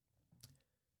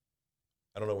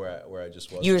I don't know where I just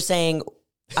was. You were saying,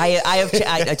 I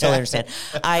totally understand.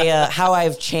 How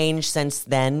I've changed since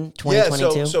then,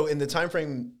 2022. Yeah, so in the time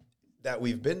frame that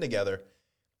we've been together,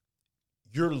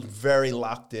 you're very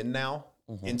locked in now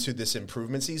into this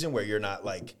improvement season where you're not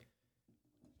like,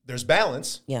 there's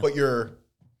balance, but you're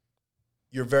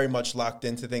very much locked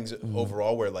into things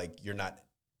overall where like you're not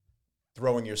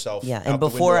throwing yourself out and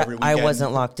before I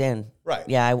wasn't locked in. Right.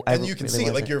 Yeah, and you can really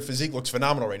see like your physique looks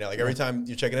phenomenal right now. Like every time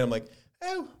you're checking in, I'm like,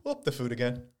 we'll up the food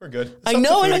again. We're good. I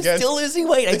know, and I'm still losing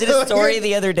weight. I did a story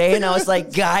the other day, and I was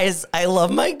like, guys, I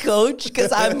love my coach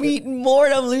because I'm eating more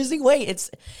and I'm losing weight.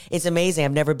 It's amazing.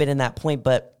 I've never been in that point,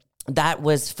 but that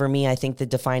was, for me, I think the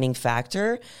defining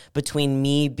factor between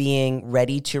me being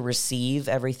ready to receive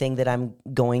everything that I'm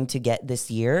going to get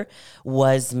this year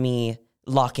was me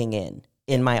locking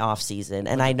in my off season.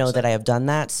 And 100%. I know that I have done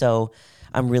that. So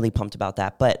I'm really pumped about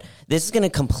that. But this is going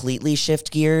to completely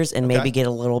shift gears and maybe get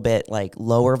a little bit like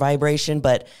lower vibration.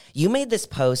 But you made this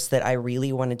post that I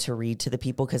really wanted to read to the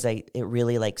people because it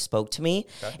really like spoke to me.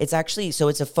 Okay. It's actually, so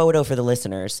it's a photo for the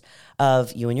listeners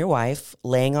of you and your wife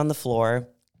laying on the floor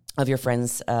of your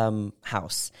friend's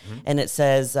house. Mm-hmm. And it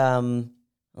says,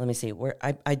 let me see where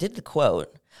I did the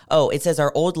quote. Oh, it says,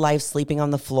 our old life sleeping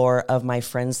on the floor of my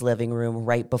friend's living room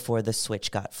right before the switch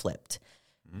got flipped.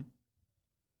 Mm-hmm.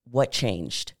 What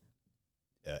changed?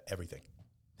 Everything.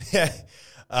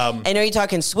 And are you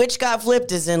talking switch got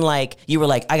flipped as in like, you were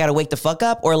like, I got to wake the fuck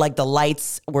up, or like the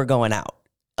lights were going out?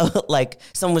 Like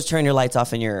someone was turning your lights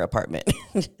off in your apartment?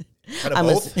 Kind of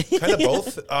both. Kind of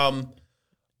both.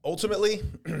 Ultimately,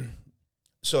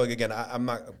 so again, I'm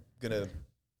not going to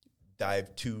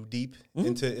dive too deep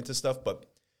into stuff, but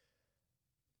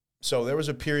so there was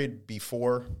a period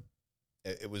before,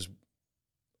 it was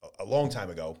a long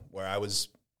time ago, where I was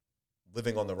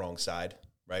living on the wrong side,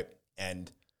 right?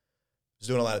 And was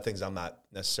doing a lot of things I'm not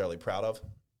necessarily proud of,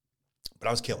 but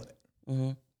I was killing it.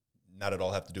 Mm-hmm. Not at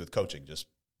all have to do with coaching, just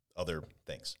other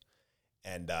things.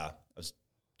 And I was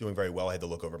doing very well. I had to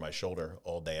look over my shoulder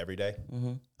all day, every day.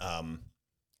 Mm-hmm. And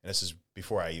this is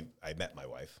before I met my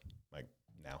wife, like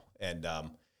now. And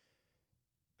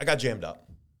I got jammed up,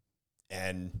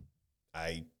 and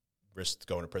I risked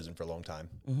going to prison for a long time.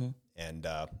 Mm-hmm. And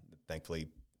thankfully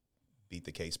beat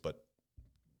the case. But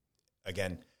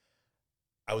again,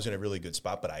 I was in a really good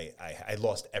spot, but I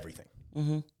lost everything.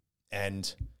 Mm-hmm.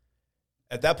 And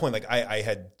at that point, like I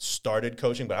had started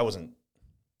coaching, but I wasn't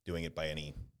doing it by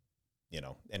any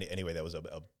way that was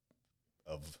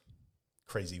of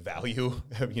crazy value,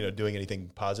 doing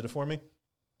anything positive for me.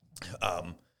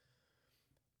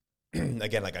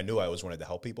 Again, like I knew I always wanted to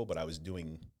help people, but I was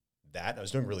doing that. I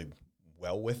was doing really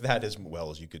well with that, as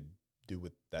well as you could do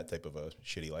with that type of a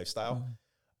shitty lifestyle.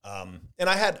 Mm-hmm. And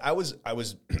I was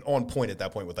on point at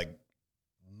that point with like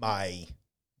my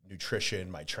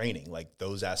nutrition, my training, like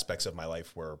those aspects of my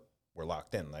life were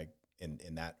locked in, like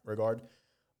in that regard.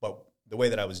 But the way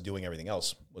that I was doing everything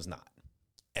else was not.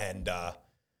 And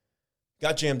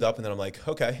got jammed up, and then I'm like,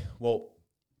 okay, well,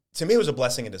 to me it was a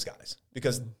blessing in disguise,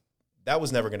 because that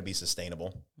was never going to be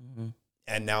sustainable. Mm-hmm.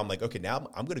 And now I'm like, okay, now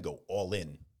I'm going to go all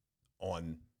in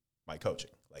on my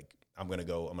coaching. Like I'm going to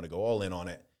go all in on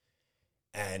it.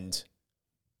 And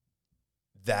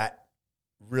that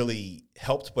really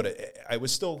helped, but I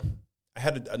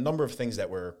had a number of things that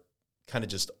were kind of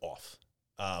just off.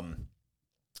 And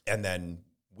then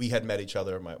we had met each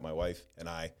other, my wife and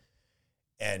I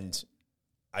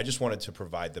just wanted to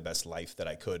provide the best life that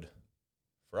I could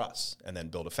for us, and then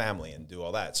build a family and do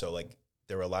all that. So like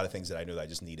there were a lot of things that I knew that I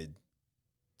just needed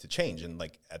to change. And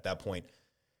like at that point,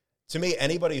 to me,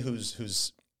 anybody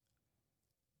who's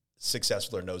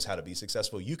successful or knows how to be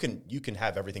successful, you can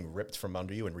have everything ripped from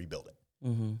under you and rebuild it.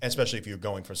 Mm-hmm. And especially if you're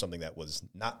going from something that was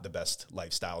not the best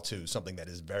lifestyle to something that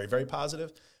is very, very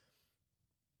positive.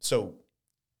 So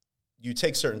you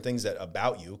take certain things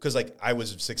about you, because like I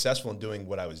was successful in doing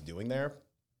what I was doing there,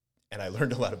 and I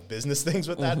learned a lot of business things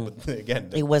with that. Mm-hmm. But again,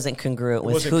 it wasn't congruent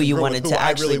with who you wanted to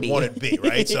actually be. Wanted to be,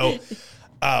 right? So,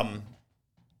 and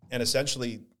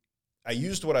essentially, I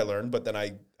used what I learned, but then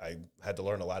I had to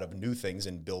learn a lot of new things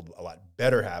and build a lot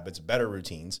better habits, better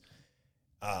routines,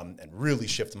 and really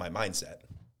shift my mindset,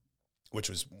 which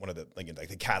was one of the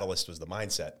the catalyst was the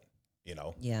mindset,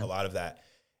 a lot of that.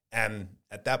 And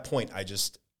at that point, I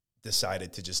just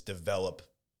decided to just develop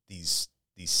these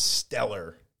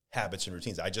stellar habits and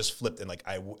routines. I just flipped, and like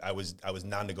I was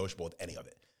non-negotiable with any of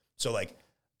it. So like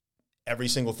every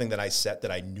single thing that I set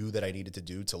that I knew that I needed to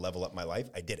do to level up my life,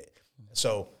 I did it.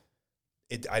 So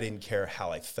I didn't care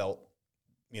how I felt,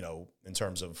 in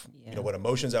terms of, what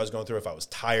emotions I was going through. If I was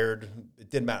tired, it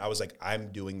didn't matter. I was like,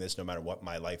 I'm doing this no matter what.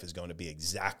 My life is going to be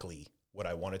exactly what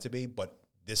I want it to be. But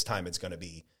this time it's going to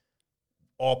be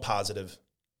all positive.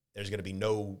 There's going to be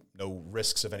no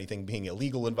risks of anything being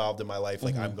illegal involved in my life.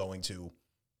 Like I'm going to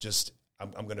just,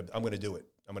 I'm going to do it.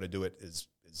 I'm going to do it as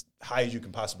high as you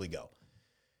can possibly go.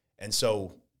 And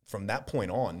so from that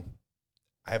point on,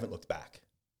 I haven't looked back.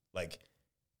 Like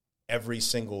every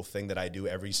single thing that I do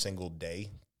every single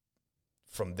day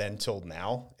from then till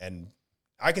now, and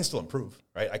I can still improve,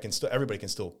 right? Everybody can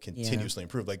still continuously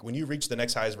improve. Like when you reach the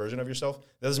next highest version of yourself,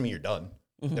 that doesn't mean you're done.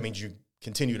 Mm-hmm. That means you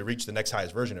continue to reach the next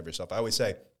highest version of yourself. I always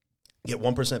say, get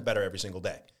 1% better every single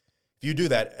day. If you do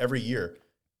that every year,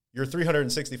 you're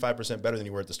 365% better than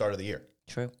you were at the start of the year.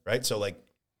 True. Right? So like,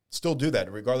 still do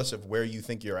that. Regardless of where you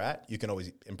think you're at, you can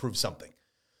always improve something.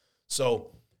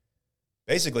 So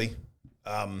basically,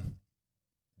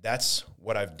 that's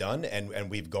what I've done. And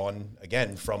we've gone,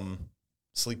 again, from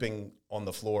sleeping on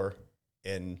the floor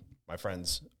in my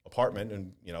friend's apartment.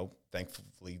 And, you know,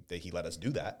 thankfully that he let us do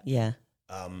that. Yeah.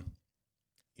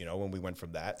 You know, when we went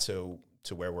from that to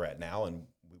where we're at now, and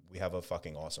we have a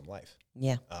fucking awesome life.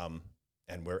 Yeah.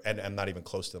 And I'm not even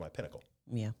close to my pinnacle.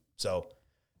 Yeah. So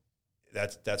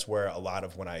that's where a lot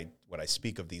of when I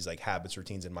speak of these like habits,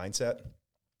 routines, and mindset,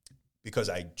 because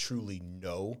I truly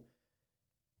know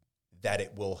that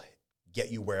it will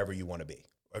get you wherever you want to be.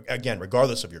 Again,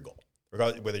 regardless of your goal,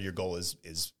 regardless whether your goal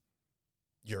is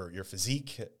your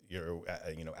physique, your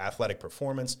athletic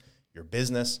performance, your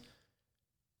business,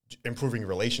 improving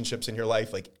relationships in your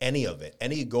life, like any of it,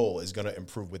 any goal is going to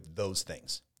improve with those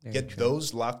things. Get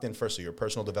those locked in first. So your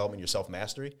personal development, your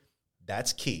self-mastery,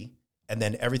 that's key. And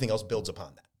then everything else builds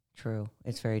upon that. True.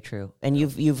 It's very true. And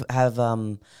you've have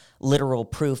literal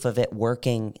proof of it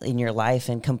working in your life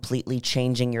and completely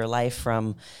changing your life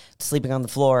from sleeping on the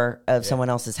floor of someone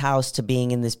else's house to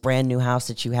being in this brand new house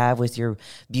that you have with your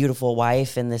beautiful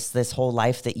wife and this whole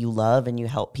life that you love and you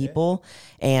help people.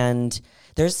 Yeah. And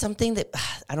there's something that,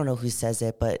 I don't know who says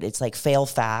it, but it's like fail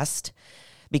fast,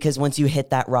 because once you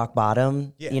hit that rock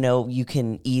bottom, you know, you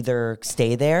can either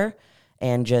stay there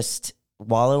and just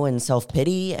wallow in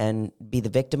self-pity and be the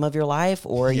victim of your life,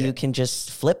 or you can just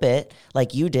flip it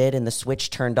like you did and the switch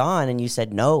turned on and you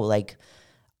said, no, like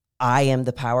I am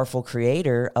the powerful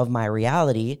creator of my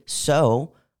reality.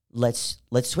 So let's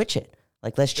switch it.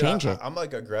 Like, let's change it. I'm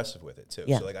like aggressive with it too.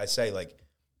 Yeah. So like I say, like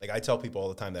I tell people all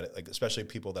the time that, like, especially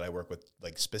people that I work with,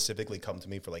 like specifically come to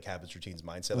me for like habits, routines,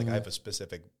 mindset. Like I have a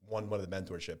specific one of the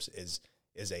mentorships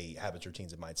is a habits,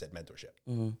 routines, and mindset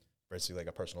mentorship. Basically like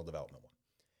a personal development one.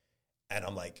 And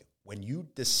I'm like, when you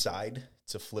decide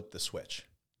to flip the switch,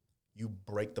 you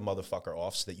break the motherfucker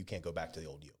off so that you can't go back to the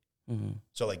old you. Mm-hmm.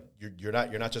 So like you're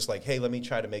not just like, hey, let me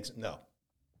try to make no.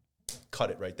 Cut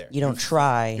it right there. You don't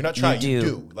try. You're not trying. You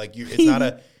do. Like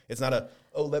it's not a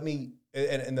oh, let me.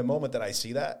 And the moment that I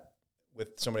see that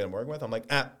with somebody I'm working with, I'm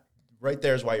like, right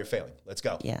there's why you're failing. Let's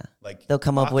go. Yeah. Like they'll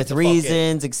come up with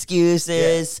reasons,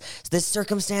 excuses. Yeah. This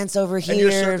circumstance over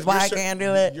here is why I can't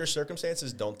do it. Your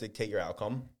circumstances don't dictate your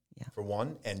outcome. Yeah. For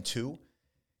one, and two,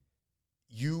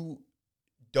 you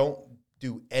don't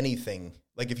do anything.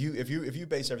 Like if you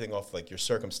base everything off like your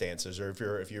circumstances, or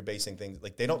if you're basing things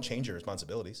like, they don't change your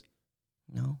responsibilities.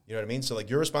 No. You know what I mean? So like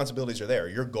your responsibilities are there,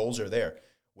 your goals are there.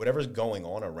 Whatever's going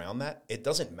on around that, it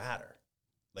doesn't matter.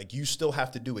 Like you still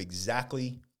have to do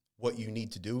exactly what you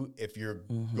need to do if your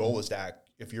goal is to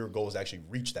actually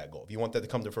reach that goal. If you want that to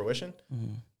come to fruition,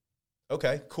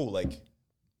 okay, cool. Like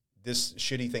this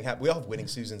shitty thing happened. We all have winning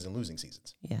seasons and losing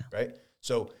seasons. Yeah. Right?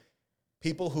 So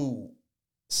people who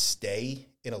stay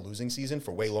in a losing season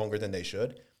for way longer than they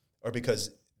should are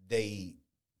because they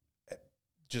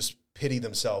just pity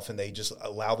themselves and they just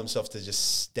allow themselves to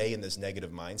just stay in this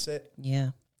negative mindset. Yeah.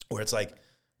 Where it's like,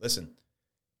 listen,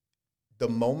 the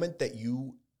moment that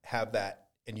you have that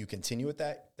and you continue with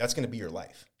that, that's going to be your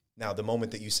life. Now, the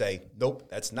moment that you say, nope,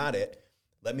 that's not it.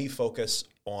 Let me focus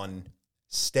on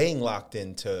staying locked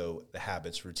into the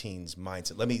habits, routines,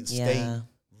 mindset. Let me stay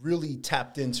really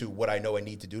tapped into what I know I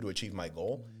need to do to achieve my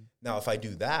goal. Now, if I do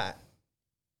that,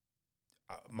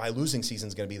 my losing season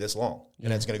is going to be this long,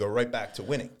 and it's going to go right back to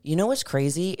winning. You know what's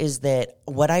crazy is that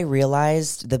what I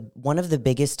realized, one of the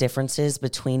biggest differences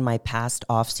between my past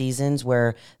off seasons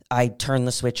where I turn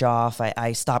the switch off,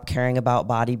 I stop caring about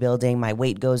bodybuilding, my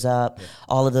weight goes up,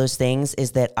 all of those things,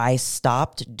 is that I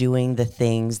stopped doing the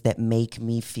things that make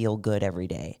me feel good every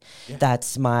day. Yeah.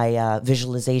 That's my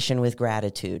visualization with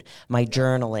gratitude, my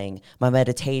journaling, my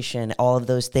meditation, all of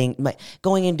those things,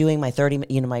 going and doing my 30,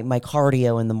 my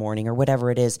cardio in the morning or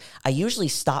whatever it is. I usually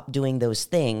stop doing those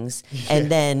things and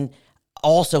then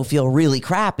also feel really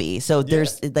crappy. So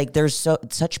there's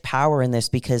such power in this,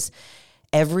 because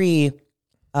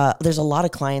there's a lot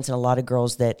of clients and a lot of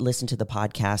girls that listen to the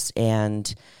podcast,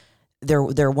 and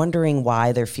they're wondering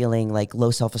why they're feeling like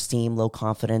low self-esteem, low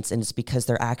confidence, and it's because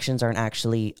their actions aren't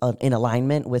actually in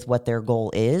alignment with what their goal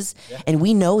is. Yeah. And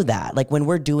we know that. Like when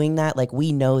we're doing that, like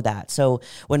we know that. So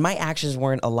when my actions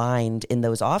weren't aligned in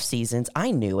those off seasons,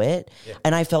 I knew it. Yeah.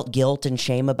 And I felt guilt and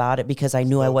shame about it because I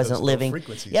knew I wasn't living.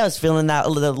 Yeah, I was feeling that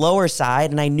the lower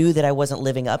side, and I knew that I wasn't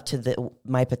living up to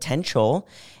my potential.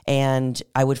 And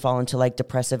I would fall into like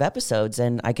depressive episodes,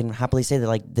 and I can happily say that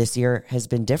like this year has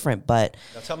been different. But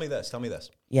now tell me this.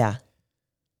 Yeah.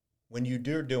 When you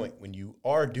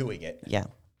are doing it, yeah,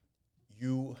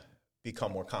 you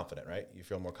become more confident, right? You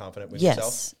feel more confident with yes.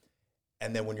 yourself.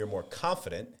 And then when you're more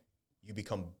confident, you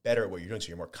become better at what you're doing, so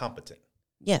you're more competent.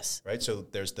 Yes. Right? So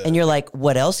there's and you're like,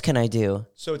 what else can I do?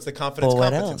 So it's the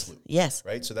confidence-competence loop. Yes.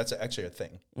 Right? So that's actually a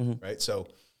thing, right? So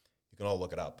you can all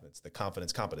look it up. It's the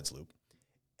confidence-competence loop.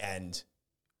 And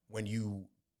when you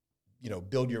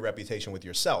build your reputation with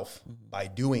yourself by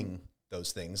doing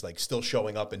those things, like still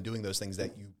showing up and doing those things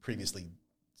that you previously,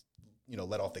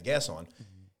 let off the gas on,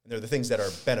 and they're the things that are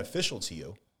beneficial to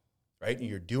you, right? And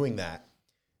you're doing that,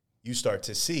 you start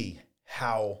to see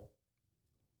how,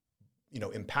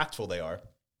 impactful they are.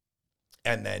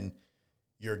 And then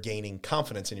you're gaining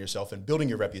confidence in yourself and building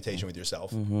your reputation with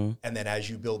yourself. And then as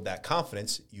you build that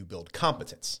confidence, you build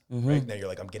competence, right? Now you're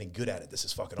like, I'm getting good at it. This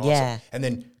is fucking awesome. Yeah. And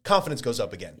then confidence goes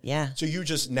up again. Yeah. So you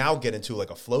just now get into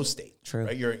like a flow state. True.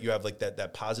 Right? You have like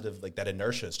that positive, like that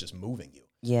inertia is just moving you.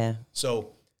 Yeah.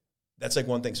 So that's like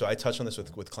one thing. So I touch on this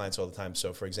with clients all the time.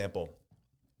 So for example,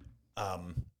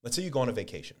 let's say you go on a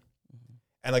vacation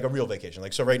and like a real vacation.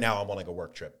 Like, so right now I'm on like a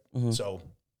work trip. So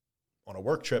on a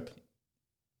work trip,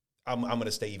 I'm going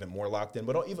to stay even more locked in,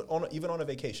 but even on a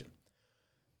vacation.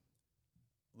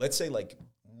 Let's say like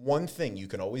one thing you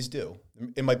can always do,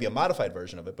 it might be a modified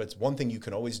version of it, but it's one thing you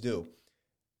can always do,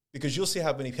 because you'll see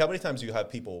how many times you have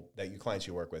people clients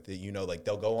you work with that, like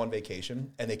they'll go on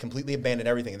vacation and they completely abandon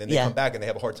everything, and then they come back and they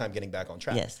have a hard time getting back on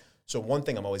track. Yes. So one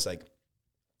thing I'm always like,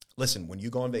 listen, when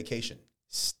you go on vacation,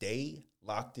 stay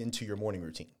locked into your morning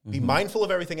routine. Be mindful of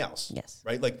everything else. Yes.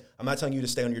 Right? Like, I'm not telling you to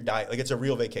stay on your diet. Like, it's a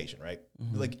real vacation, right?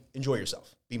 Like, enjoy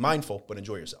yourself. Be mindful, but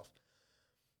enjoy yourself.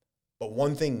 But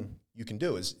one thing you can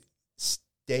do is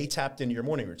stay tapped into your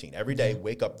morning routine. Every day,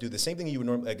 wake up, do the same thing you would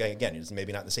normally, again, it's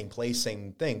maybe not the same place,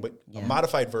 same thing, but a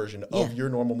modified version of your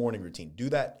normal morning routine. Do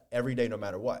that every day, no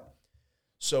matter what.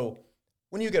 So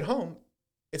when you get home,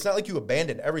 it's not like you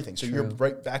abandoned everything. So you're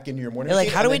right back into your morning routine.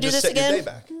 Like, how do we do this again? Your day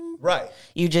back. Right.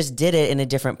 You just did it in a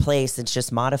different place. It's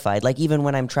just modified. Like even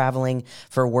when I'm traveling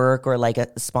for work or like a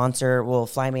sponsor will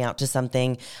fly me out to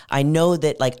something, I know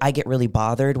that like I get really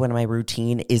bothered when my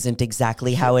routine isn't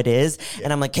exactly how it is. Yeah.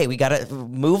 And I'm like, okay, we got to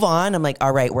move on. I'm like,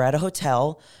 all right, we're at a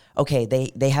hotel. Okay,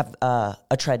 they have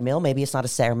a treadmill. Maybe it's not a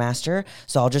Stairmaster,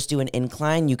 so I'll just do an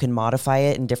incline. You can modify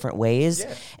it in different ways,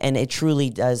 and it truly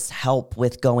does help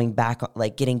with going back,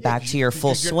 like getting back to your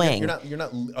full swing. You're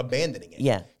not abandoning it.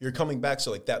 Yeah, you're coming back.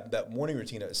 So like that morning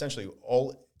routine, essentially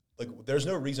there's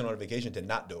no reason on a vacation to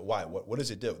not do it. Why? What does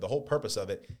it do? The whole purpose of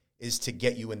it is to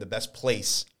get you in the best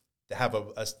place to have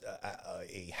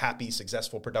a happy,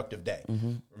 successful, productive day.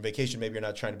 On vacation, maybe you're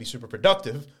not trying to be super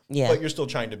productive, but you're still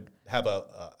trying to have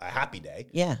a happy day.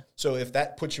 Yeah. So if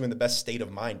that puts you in the best state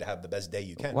of mind to have the best day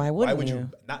you can, why would you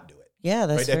not do it? Yeah,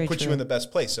 that's right? That puts you in the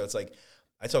best place. So it's like,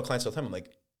 I tell clients all the time, I'm like,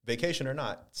 vacation or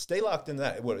not, stay locked in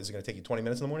that. What, is it going to take you 20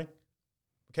 minutes in the morning?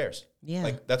 Who cares? Yeah.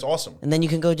 Like, that's awesome. And then you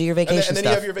can go do your vacation and then you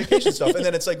have your vacation stuff. And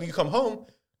then it's like, when you come home,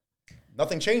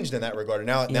 nothing changed in that regard. And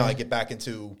now I get back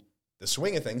into the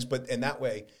swing of things, but in that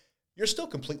way, you're still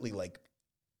completely like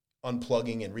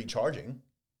unplugging and recharging.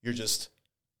 You're just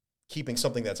keeping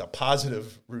something that's a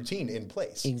positive routine in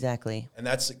place. Exactly. And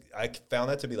I found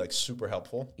that to be like super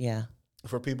helpful. Yeah.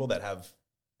 For people that have,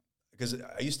 because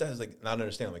I used to have like not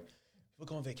understand, like people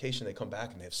go on vacation, they come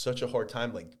back and they have such a hard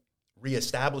time like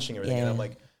reestablishing everything. And I'm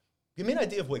like, give me an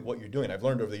idea of like what you're doing. I've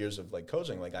learned over the years of like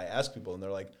coaching, like I ask people and they're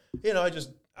like,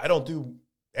 I don't do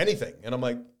anything. And I'm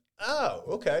like, oh,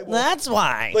 okay. Well, that's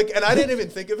why. Like, and I didn't even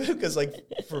think of it because, like,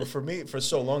 for me, for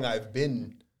so long, I've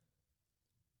been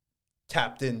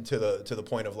tapped into the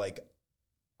point of like,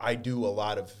 I do a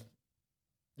lot of,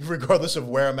 regardless of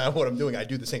where I'm at, what I'm doing, I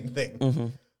do the same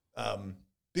thing,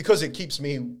 because it keeps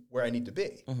me where I need to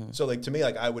be. So, like, to me,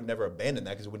 like, I would never abandon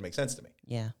that because it wouldn't make sense to me.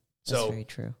 Yeah, that's very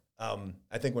true.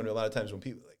 I think when a lot of times when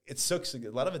people, like, it sucks. A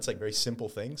lot of it's like very simple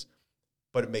things,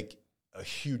 but it make a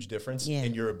huge difference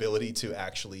in your ability to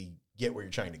actually get where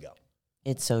you're trying to go.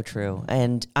 It's so true.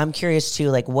 And I'm curious too,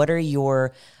 like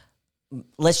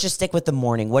let's just stick with the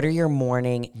morning. What are your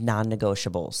morning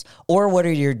non-negotiables? Or what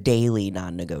are your daily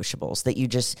non-negotiables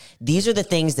that these are the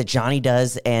things that Johnny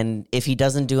does, and if he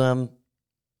doesn't do them,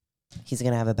 He's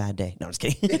going to have a bad day. No, I'm just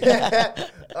kidding.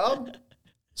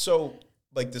 So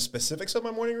like the specifics of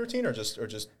my morning routine or just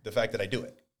the fact that I do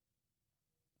it?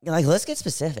 Like, let's get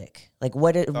specific. Like,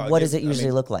 what does it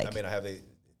usually look like? I mean,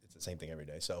 it's the same thing every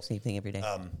day. So same thing every day.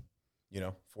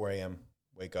 4 a.m.,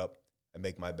 wake up, I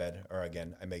make my bed, or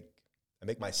again, I make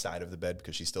my side of the bed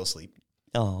because she's still asleep.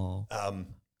 Oh,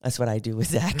 that's what I do with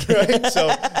Zach. Right? So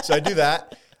I do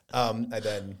that. And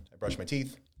then I brush my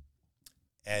teeth,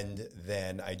 and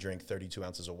then I drink 32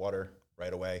 ounces of water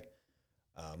right away.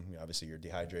 Obviously, you're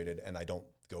dehydrated, and I don't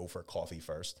go for coffee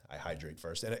first. I hydrate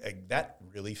first, and that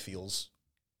really feels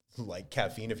like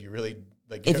caffeine. If you really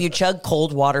like, if you chug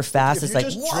cold water fast, if it's you like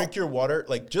just drink your water,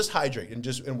 like just hydrate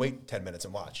and wait 10 minutes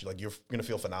and watch. Like you're gonna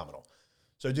feel phenomenal.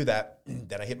 So I do that.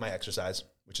 Then I hit my exercise,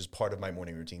 which is part of my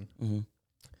morning routine. Mm-hmm.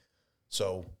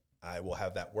 So I will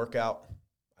have that workout.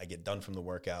 I get done from the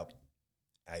workout.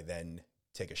 I then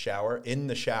take a shower. In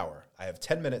the shower, I have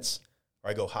 10 minutes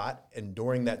where I go hot, and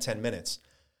during that 10 minutes,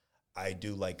 I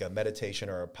do like a meditation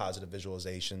or a positive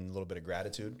visualization, a little bit of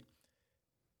gratitude.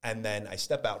 And then I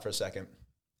step out for a second.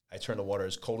 I turn the water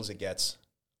as cold as it gets.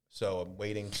 So I'm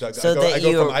waiting. So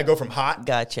I go from hot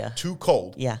to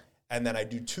cold. Yeah. And then I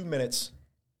do 2 minutes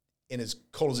in as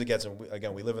cold as it gets. And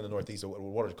we live in the Northeast. The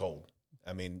water's cold.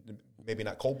 I mean, maybe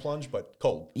not cold plunge, but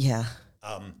cold. Yeah.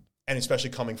 And especially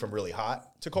coming from really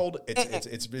hot to cold,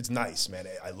 it's nice, man.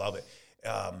 I love it.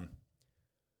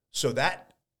 So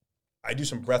that I do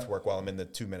some breath work while I'm in the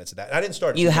 2 minutes of that. And I didn't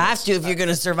start. You have to if you're going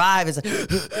to survive. It's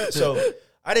like so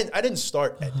I didn't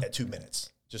start at 2 minutes.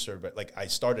 Just sort of like I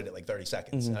started at like 30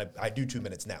 seconds. Mm-hmm. And I do 2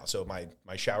 minutes now. So my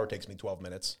shower takes me 12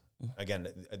 minutes. Again,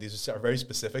 these are very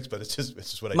specifics, but it's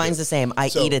just what I do. Mine's the same.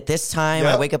 I eat at this time.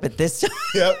 Yep. I wake up at this time.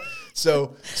 Yep.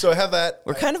 So I have that.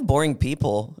 We're kind of boring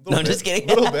people. No, I'm just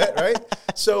kidding. A little bit, right?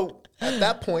 So at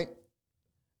that point,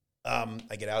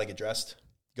 I get out, I get dressed,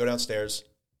 go downstairs.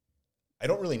 I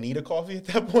don't really need a coffee at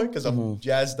that point because I'm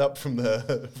jazzed up from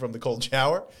the cold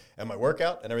shower and my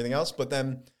workout and everything else. But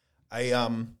then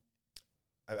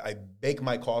I bake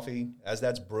my coffee as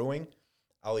that's brewing.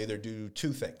 I'll either do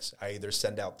two things. I either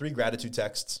send out 3 gratitude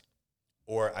texts,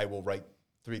 or I will write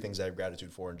 3 things I have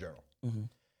gratitude for in journal. Mm-hmm.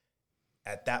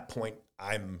 At that point,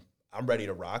 I'm ready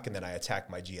to rock, and then I attack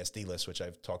my GSD list, which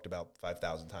I've talked about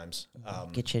 5,000 times.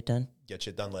 Get shit done. Get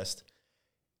shit done list,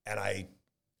 and I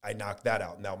knock that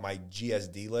out. Now my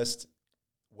GSD list,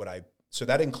 so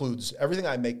that includes everything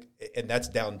I make, and that's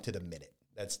down to the minute.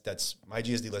 That's my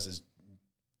GSD list is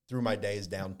through my day is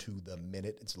down to the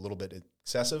minute. It's a little bit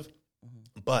excessive.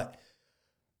 But,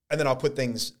 and then I'll put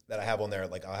things that I have on there,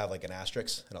 like I'll have like an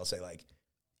asterisk, and I'll say like,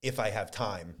 if I have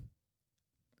time,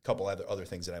 a couple other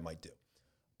things that I might do.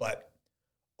 But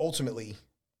ultimately,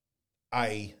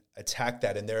 I attack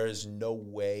that, and there is no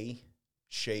way,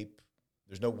 shape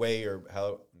or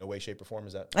form.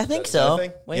 Is that? I think so.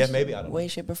 Yeah, maybe. I don't know. Way,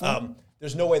 shape, or form.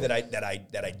 There's no way that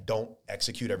I don't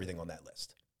execute everything on that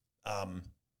list.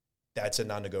 That's a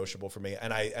non-negotiable for me,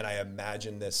 and I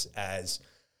imagine this as.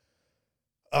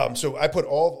 So I put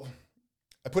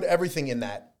everything in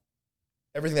that,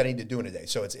 everything that I need to do in a day.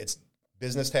 So it's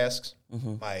business tasks,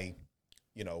 my,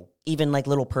 even like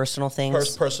little personal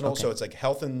things. Personal. Okay. So it's like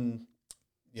health and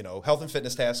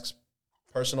fitness tasks,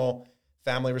 personal,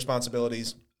 family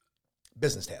responsibilities,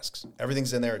 business tasks.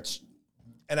 Everything's in there.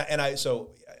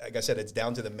 So like I said, it's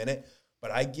down to the minute, but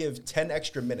I give 10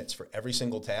 extra minutes for every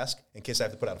single task in case I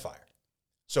have to put out a fire.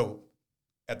 So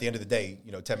at the end of the day,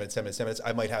 10 minutes,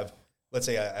 I might have. Let's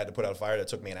say I had to put out a fire that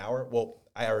took me an hour. Well,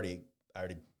 I already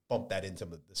bumped that into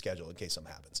the schedule in case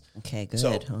something happens. Okay, good.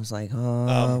 So, I was like,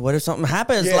 what if something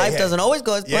happens? Life doesn't always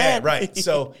go as planned. Yeah, right.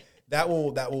 So that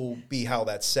will be how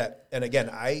that's set. And again,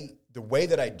 the way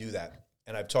that I do that,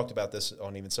 and I've talked about this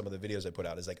on even some of the videos I put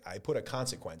out, is like I put a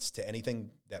consequence to anything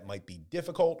that might be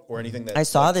difficult or anything that I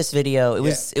saw this video.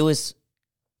 It was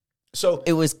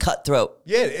cutthroat.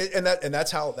 Yeah, and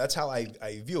that's how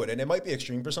I view it. And it might be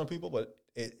extreme for some people, but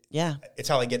it's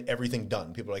how I get everything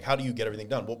done. People are like, how do you get everything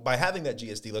done? Well, by having that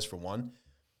GSD list for one,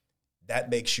 that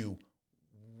makes you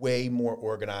way more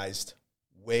organized,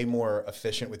 way more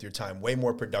efficient with your time, way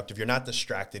more productive. You're not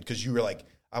distracted because you were like,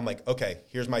 I'm like, okay,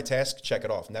 here's my task, check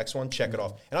it off. Next one, check it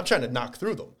off. And I'm trying to knock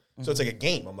through them. So it's like a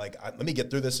game. I'm like, let me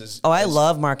get through this. I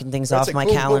love marking things off my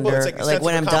calendar. Boom. Like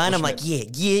when I'm done, I'm like, yeah.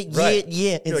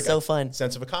 It's like so fun.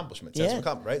 Sense of accomplishment.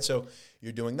 Right? So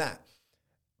you're doing that.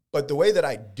 But the way that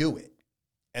I do it,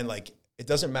 and like, it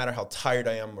doesn't matter how tired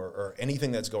I am or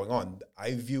anything that's going on,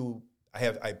 I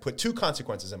put 2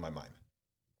 consequences in my mind.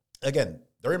 Again,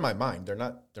 they're in my mind. They're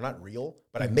not real,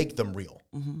 but I make them real.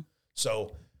 Mm-hmm.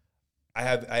 So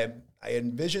I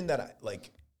envision that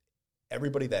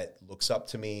everybody that looks up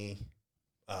to me,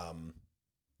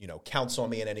 counts on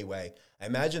me in any way. I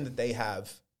imagine that they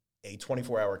have a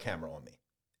 24-hour camera on me,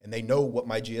 and they know what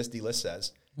my GSD list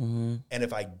says. Mm-hmm. And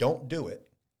if I don't do it,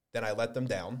 then I let them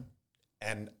down,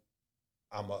 and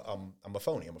I'm a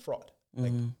phony. I'm a fraud.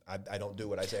 Mm-hmm. Like I don't do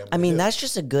what I say. I mean, that's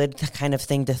just a good kind of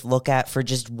thing to look at for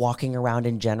just walking around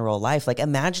in general life. Like,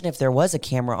 imagine if there was a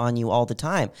camera on you all the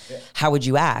time. Yeah. How would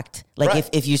you act? Like, right.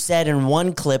 if you said in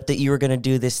one clip that you were going to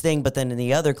do this thing, but then in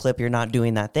the other clip you're not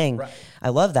doing that thing. Right. I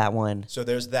love that one. So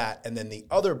there's that, and then the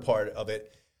other part of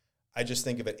it, I just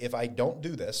think of it, if I don't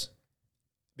do this,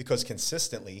 because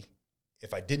consistently,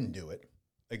 if I didn't do it,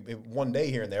 like one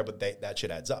day here and there, but that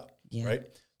shit adds up, right?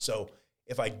 So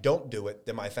if I don't do it,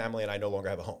 then my family and I no longer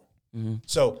have a home. Mm-hmm.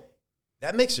 So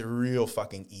that makes it real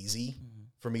fucking easy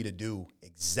for me to do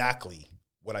exactly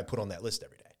what I put on that list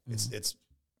every day. Mm-hmm. It's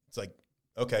like,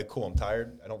 okay, cool, I'm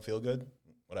tired, I don't feel good,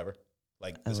 whatever.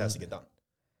 Like, this has to get done.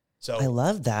 So I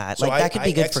love that. So like, that could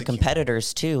be good for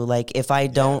competitors too. Like, if I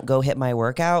don't go hit my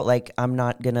workout, like, I'm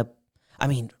not going to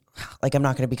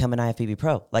become an IFBB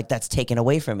pro. Like, that's taken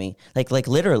away from me. Like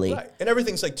literally. Right. And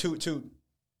everything's like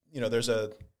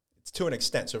it's to an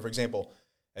extent. So for example,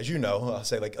 as you know, I'll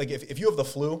say like if you have the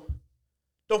flu,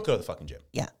 don't go to the fucking gym.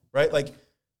 Yeah. Right? Like,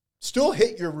 still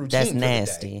hit your routine. That's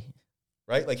nasty. The day,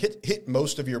 right? Like, hit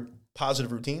most of your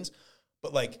positive routines.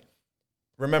 But like,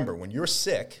 remember, when you're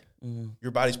sick,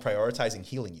 your body's prioritizing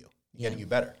healing you, getting you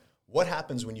better. What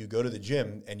happens when you go to the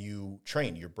gym and you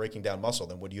train, you're breaking down muscle,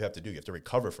 then what do you have to do? You have to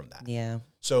recover from that. Yeah.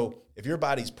 So if your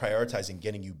body's prioritizing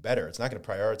getting you better, it's not going to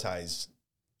prioritize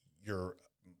your,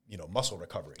 muscle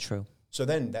recovery. True. So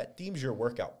then that deems your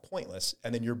workout pointless,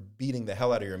 and then you're beating the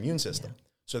hell out of your immune system. Yeah.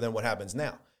 So then what happens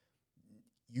now?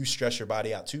 You stress your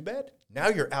body out too bad. Now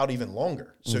you're out even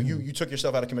longer. So you took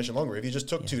yourself out of commission longer. If you just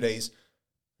took 2 days,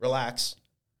 relax,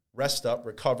 rest up,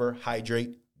 recover,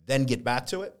 hydrate, then get back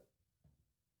to it,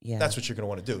 that's what you're going to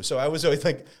want to do. So I was always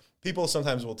like, people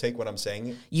sometimes will take what I'm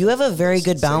saying. You have a very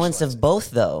good balance of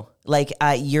both, though. Like,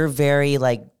 you're very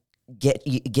like get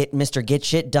Mr. Get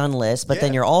Shit Done list, but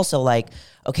then you're also like,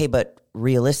 okay, but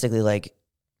realistically, like,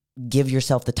 give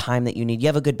yourself the time that you need. You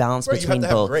have a good balance between both. You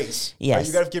have to have grace. Yes, right?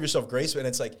 You got to give yourself grace, and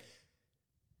it's like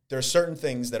there are certain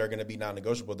things that are going to be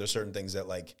non-negotiable. There's certain things that,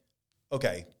 like,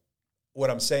 okay, what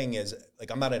I'm saying is, like,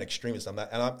 I'm not an extremist. I'm not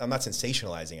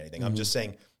sensationalizing anything. I'm just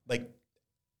saying, like,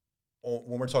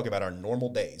 when we're talking about our normal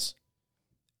days,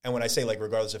 and when I say, like,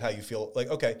 regardless of how you feel, like,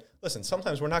 okay, listen,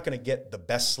 sometimes we're not going to get the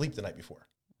best sleep the night before.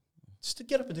 Just to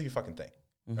get up and do your fucking thing,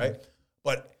 right?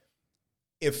 But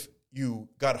if you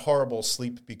got horrible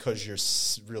sleep because you're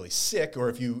really sick, or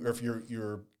if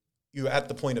you're at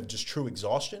the point of just true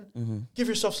exhaustion, give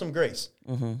yourself some grace.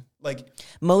 Like,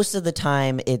 most of the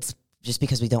time, it's just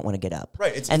because we don't want to get up.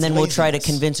 Right. And then we'll try to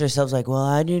convince ourselves, like, well,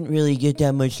 I didn't really get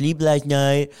that much sleep last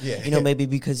night. Yeah. Maybe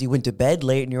because you went to bed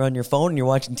late and you're on your phone and you're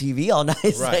watching TV all night.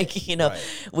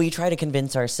 It's we try to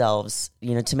convince ourselves,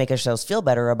 to make ourselves feel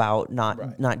better about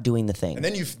not doing the thing. And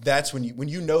then that's when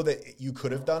you know that you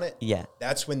could have done it. Yeah.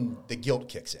 That's when the guilt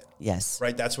kicks in. Yes.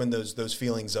 Right. That's when those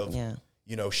feelings of,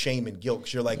 shame and guilt,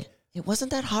 because you're like, it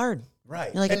wasn't that hard.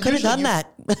 Right. You're like, I could have done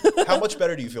that. How much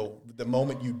better do you feel the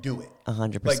moment you do it?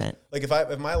 100%. Like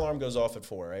if my alarm goes off at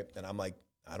 4, right, and I'm like,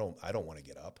 I don't want to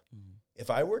get up. If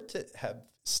I were to have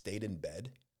stayed in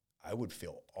bed, I would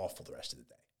feel awful the rest of the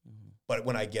day. But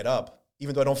when I get up,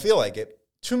 even though I don't feel like it,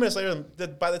 2 minutes later,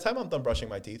 by the time I'm done brushing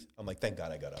my teeth, I'm like, thank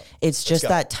God I got up. It's just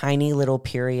that tiny little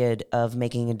period of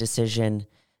making a decision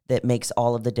that makes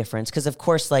all of the difference. Because, of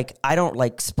course, like, I don't,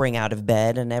 like, spring out of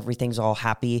bed and everything's all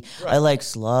happy. Right. I, like,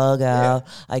 slug out.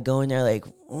 I go in there like,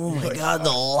 oh, my God,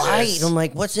 the light. Yes. I'm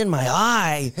like, what's in my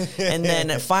eye? And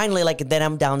then finally, like, then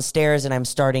I'm downstairs and I'm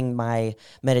starting my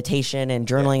meditation and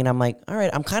journaling. And I'm like, all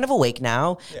right, I'm kind of awake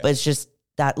now. But it's just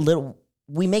that little,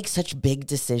 we make such big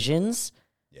decisions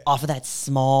off of that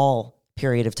small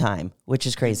period of time, which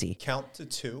is crazy. Count to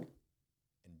 2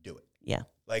 and do it. Yeah.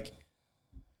 Like,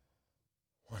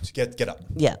 get up.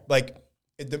 Yeah. Like,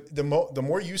 the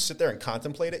more you sit there and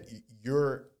contemplate it,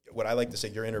 what I like to say,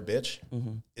 your inner bitch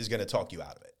is going to talk you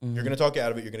out of it. You're going to talk you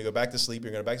out of it. You're going to go back to sleep.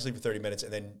 You're going to go back to sleep for 30 minutes.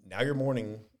 And then now your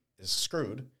morning is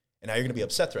screwed. And now you're going to be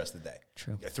upset the rest of the day.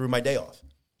 True. I threw my day off.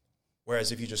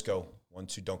 Whereas if you just go, 1,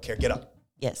 2, don't care, get up.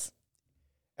 Yes.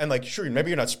 And like, sure, maybe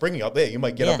you're not springing up there. You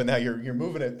might get up and now you're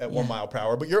moving it at 1 mile per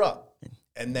hour, but you're up.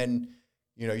 And then,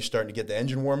 you're starting to get the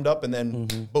engine warmed up, and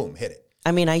then boom, hit it.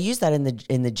 I mean, I use that in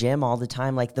the gym all the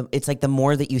time. Like, it's like the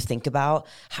more that you think about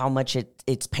how much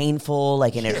it's painful,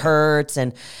 like, and it hurts,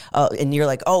 and you're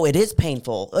like, oh, it is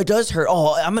painful. It does hurt.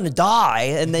 Oh, I'm gonna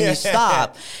die, and then you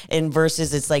stop. And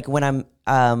versus, it's like when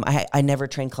I never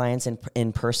train clients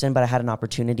in person, but I had an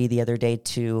opportunity the other day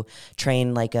to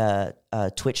train like a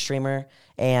Twitch streamer,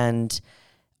 and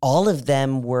all of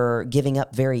them were giving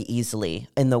up very easily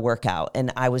in the workout.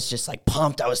 And I was just like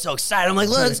pumped. I was so excited. I'm like,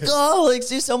 let's go. Let's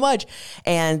do so much.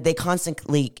 And they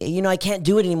constantly, I can't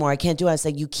do it anymore. I can't do it. I was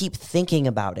like, you keep thinking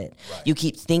about it. Right. You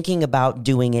keep thinking about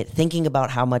doing it, thinking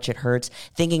about how much it hurts,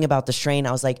 thinking about the strain.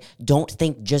 I was like, don't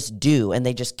think, just do. And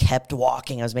they just kept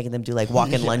walking. I was making them do like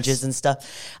walk-in lunges and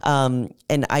stuff.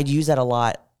 And I'd use that a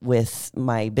lot with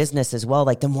my business as well.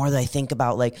 Like the more that I think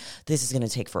about like, this is going to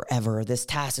take forever, this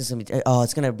task is going to be,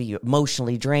 it's going to be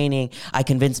emotionally draining, I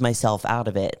convince myself out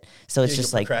of it. So it's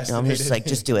just like, I'm just like,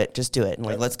 just do it. And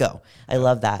like, let's go. I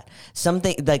love that.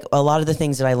 Something like a lot of the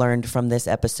things that I learned from this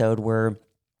episode were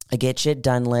a get shit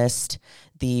done list,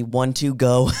 the 1, 2,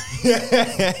 go.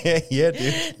 Yeah,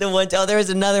 dude. There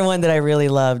was another one that I really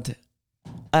loved.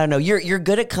 I don't know. You're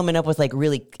good at coming up with like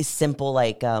really simple,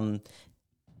 like,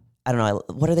 I don't know.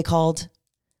 What are they called?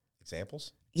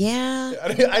 Examples? Yeah.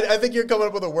 I think you're coming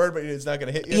up with a word, but it's not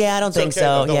going to hit you. Yeah, I don't think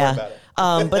so. Don't worry about it.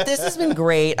 But this has been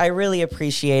great. I really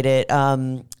appreciate it.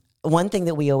 One thing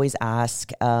that we always ask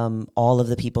all of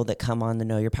the people that come on the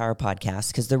Know Your Power podcast,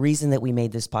 because the reason that we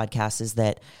made this podcast is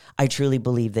that I truly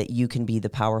believe that you can be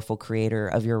the powerful creator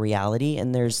of your reality.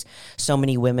 And there's so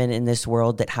many women in this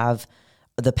world that have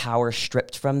the power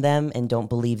stripped from them and don't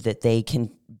believe that they can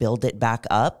build it back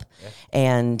up. Yeah.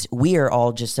 And we are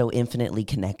all just so infinitely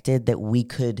connected that we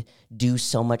could do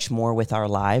so much more with our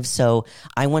lives. So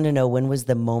I want to know, when was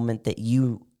the moment that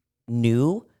you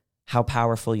knew how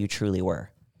powerful you truly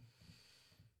were?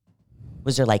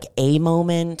 Was there like a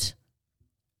moment?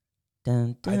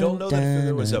 Dun, dun, I don't know that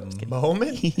there was a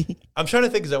moment. I'm trying to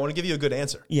think because I want to give you a good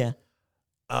answer. Yeah.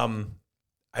 I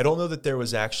don't know that there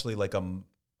was actually like a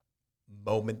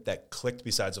moment that clicked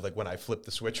besides of like when I flipped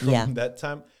the switch from that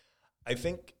time. I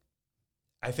think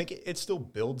it still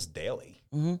builds daily.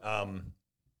 Mm-hmm.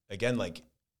 Again, like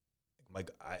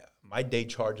my day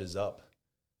charges up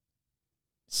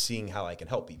seeing how I can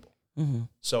help people. Mm-hmm.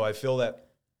 So I feel that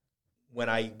when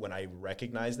I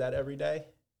recognize that every day,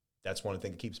 that's one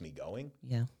thing that keeps me going.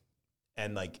 Yeah.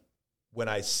 And like when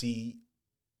I see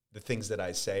the things that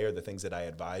I say or the things that I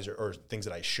advise or things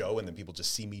that I show, and then people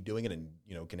just see me doing it and,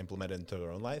 can implement it into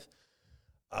their own life.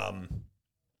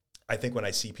 I think when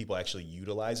I see people actually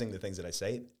utilizing the things that I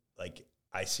say, like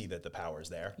I see that the power is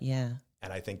there. Yeah.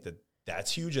 And I think that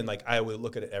that's huge. And like, I would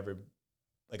look at it I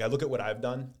look at what I've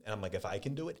done and I'm like, if I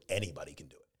can do it, anybody can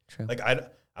do it. True. Like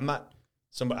I'm not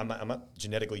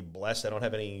genetically blessed. I don't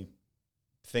have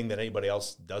anything that anybody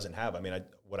else doesn't have. I mean,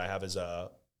 what I have is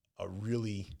a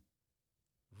really,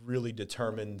 really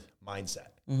determined mindset,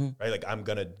 right? Like I'm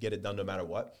going to get it done no matter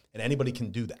what. And anybody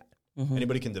can do that. Mm-hmm.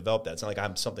 Anybody can develop that. It's not like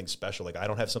I'm something special. Like I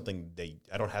don't have something that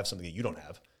you don't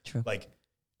have. True. Like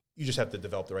you just have to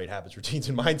develop the right habits, routines,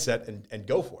 and mindset and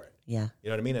go for it. Yeah. You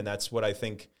know what I mean? And that's what I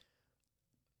think,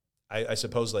 I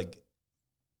suppose, like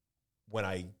when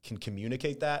I can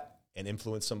communicate that and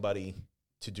influence somebody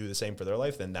to do the same for their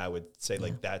life, then I would say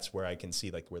like that's where I can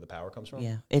see like where the power comes from.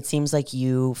 Yeah. It seems like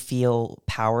you feel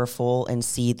powerful and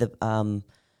see the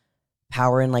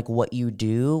power in like what you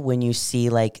do when you see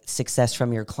like success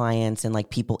from your clients and like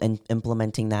people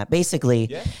implementing that.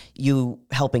 Basically, you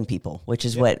helping people, which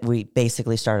is what we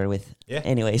basically started with. Yeah.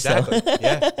 Anyway, exactly. So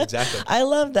yeah, exactly. I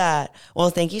love that. Well,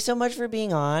 thank you so much for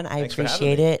being on. Thanks, I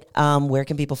appreciate it. Where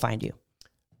can people find you?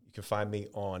 You can find me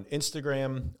on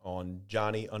Instagram on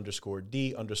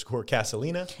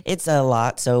Johnny_D_Casalina. It's a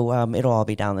lot, so it'll all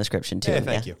be down in the description too. Yeah,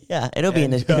 thank you. Yeah, it'll be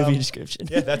in the interview description.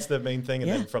 Yeah, that's the main thing.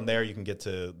 And then from there, you can get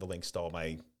to the links to all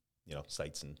my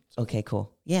sites. And okay,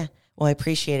 cool. Yeah. Well, I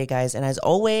appreciate it, guys. And as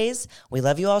always, we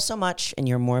love you all so much, and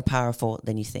you're more powerful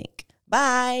than you think.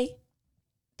 Bye.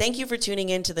 Thank you for tuning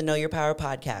in to the Know Your Power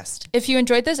podcast. If you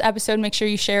enjoyed this episode, make sure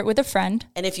you share it with a friend.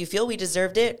 And if you feel we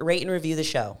deserved it, rate and review the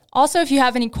show. Also, if you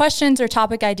have any questions or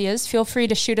topic ideas, feel free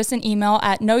to shoot us an email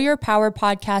at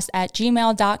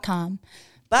knowyourpowerpodcast@gmail.com.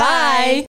 Bye.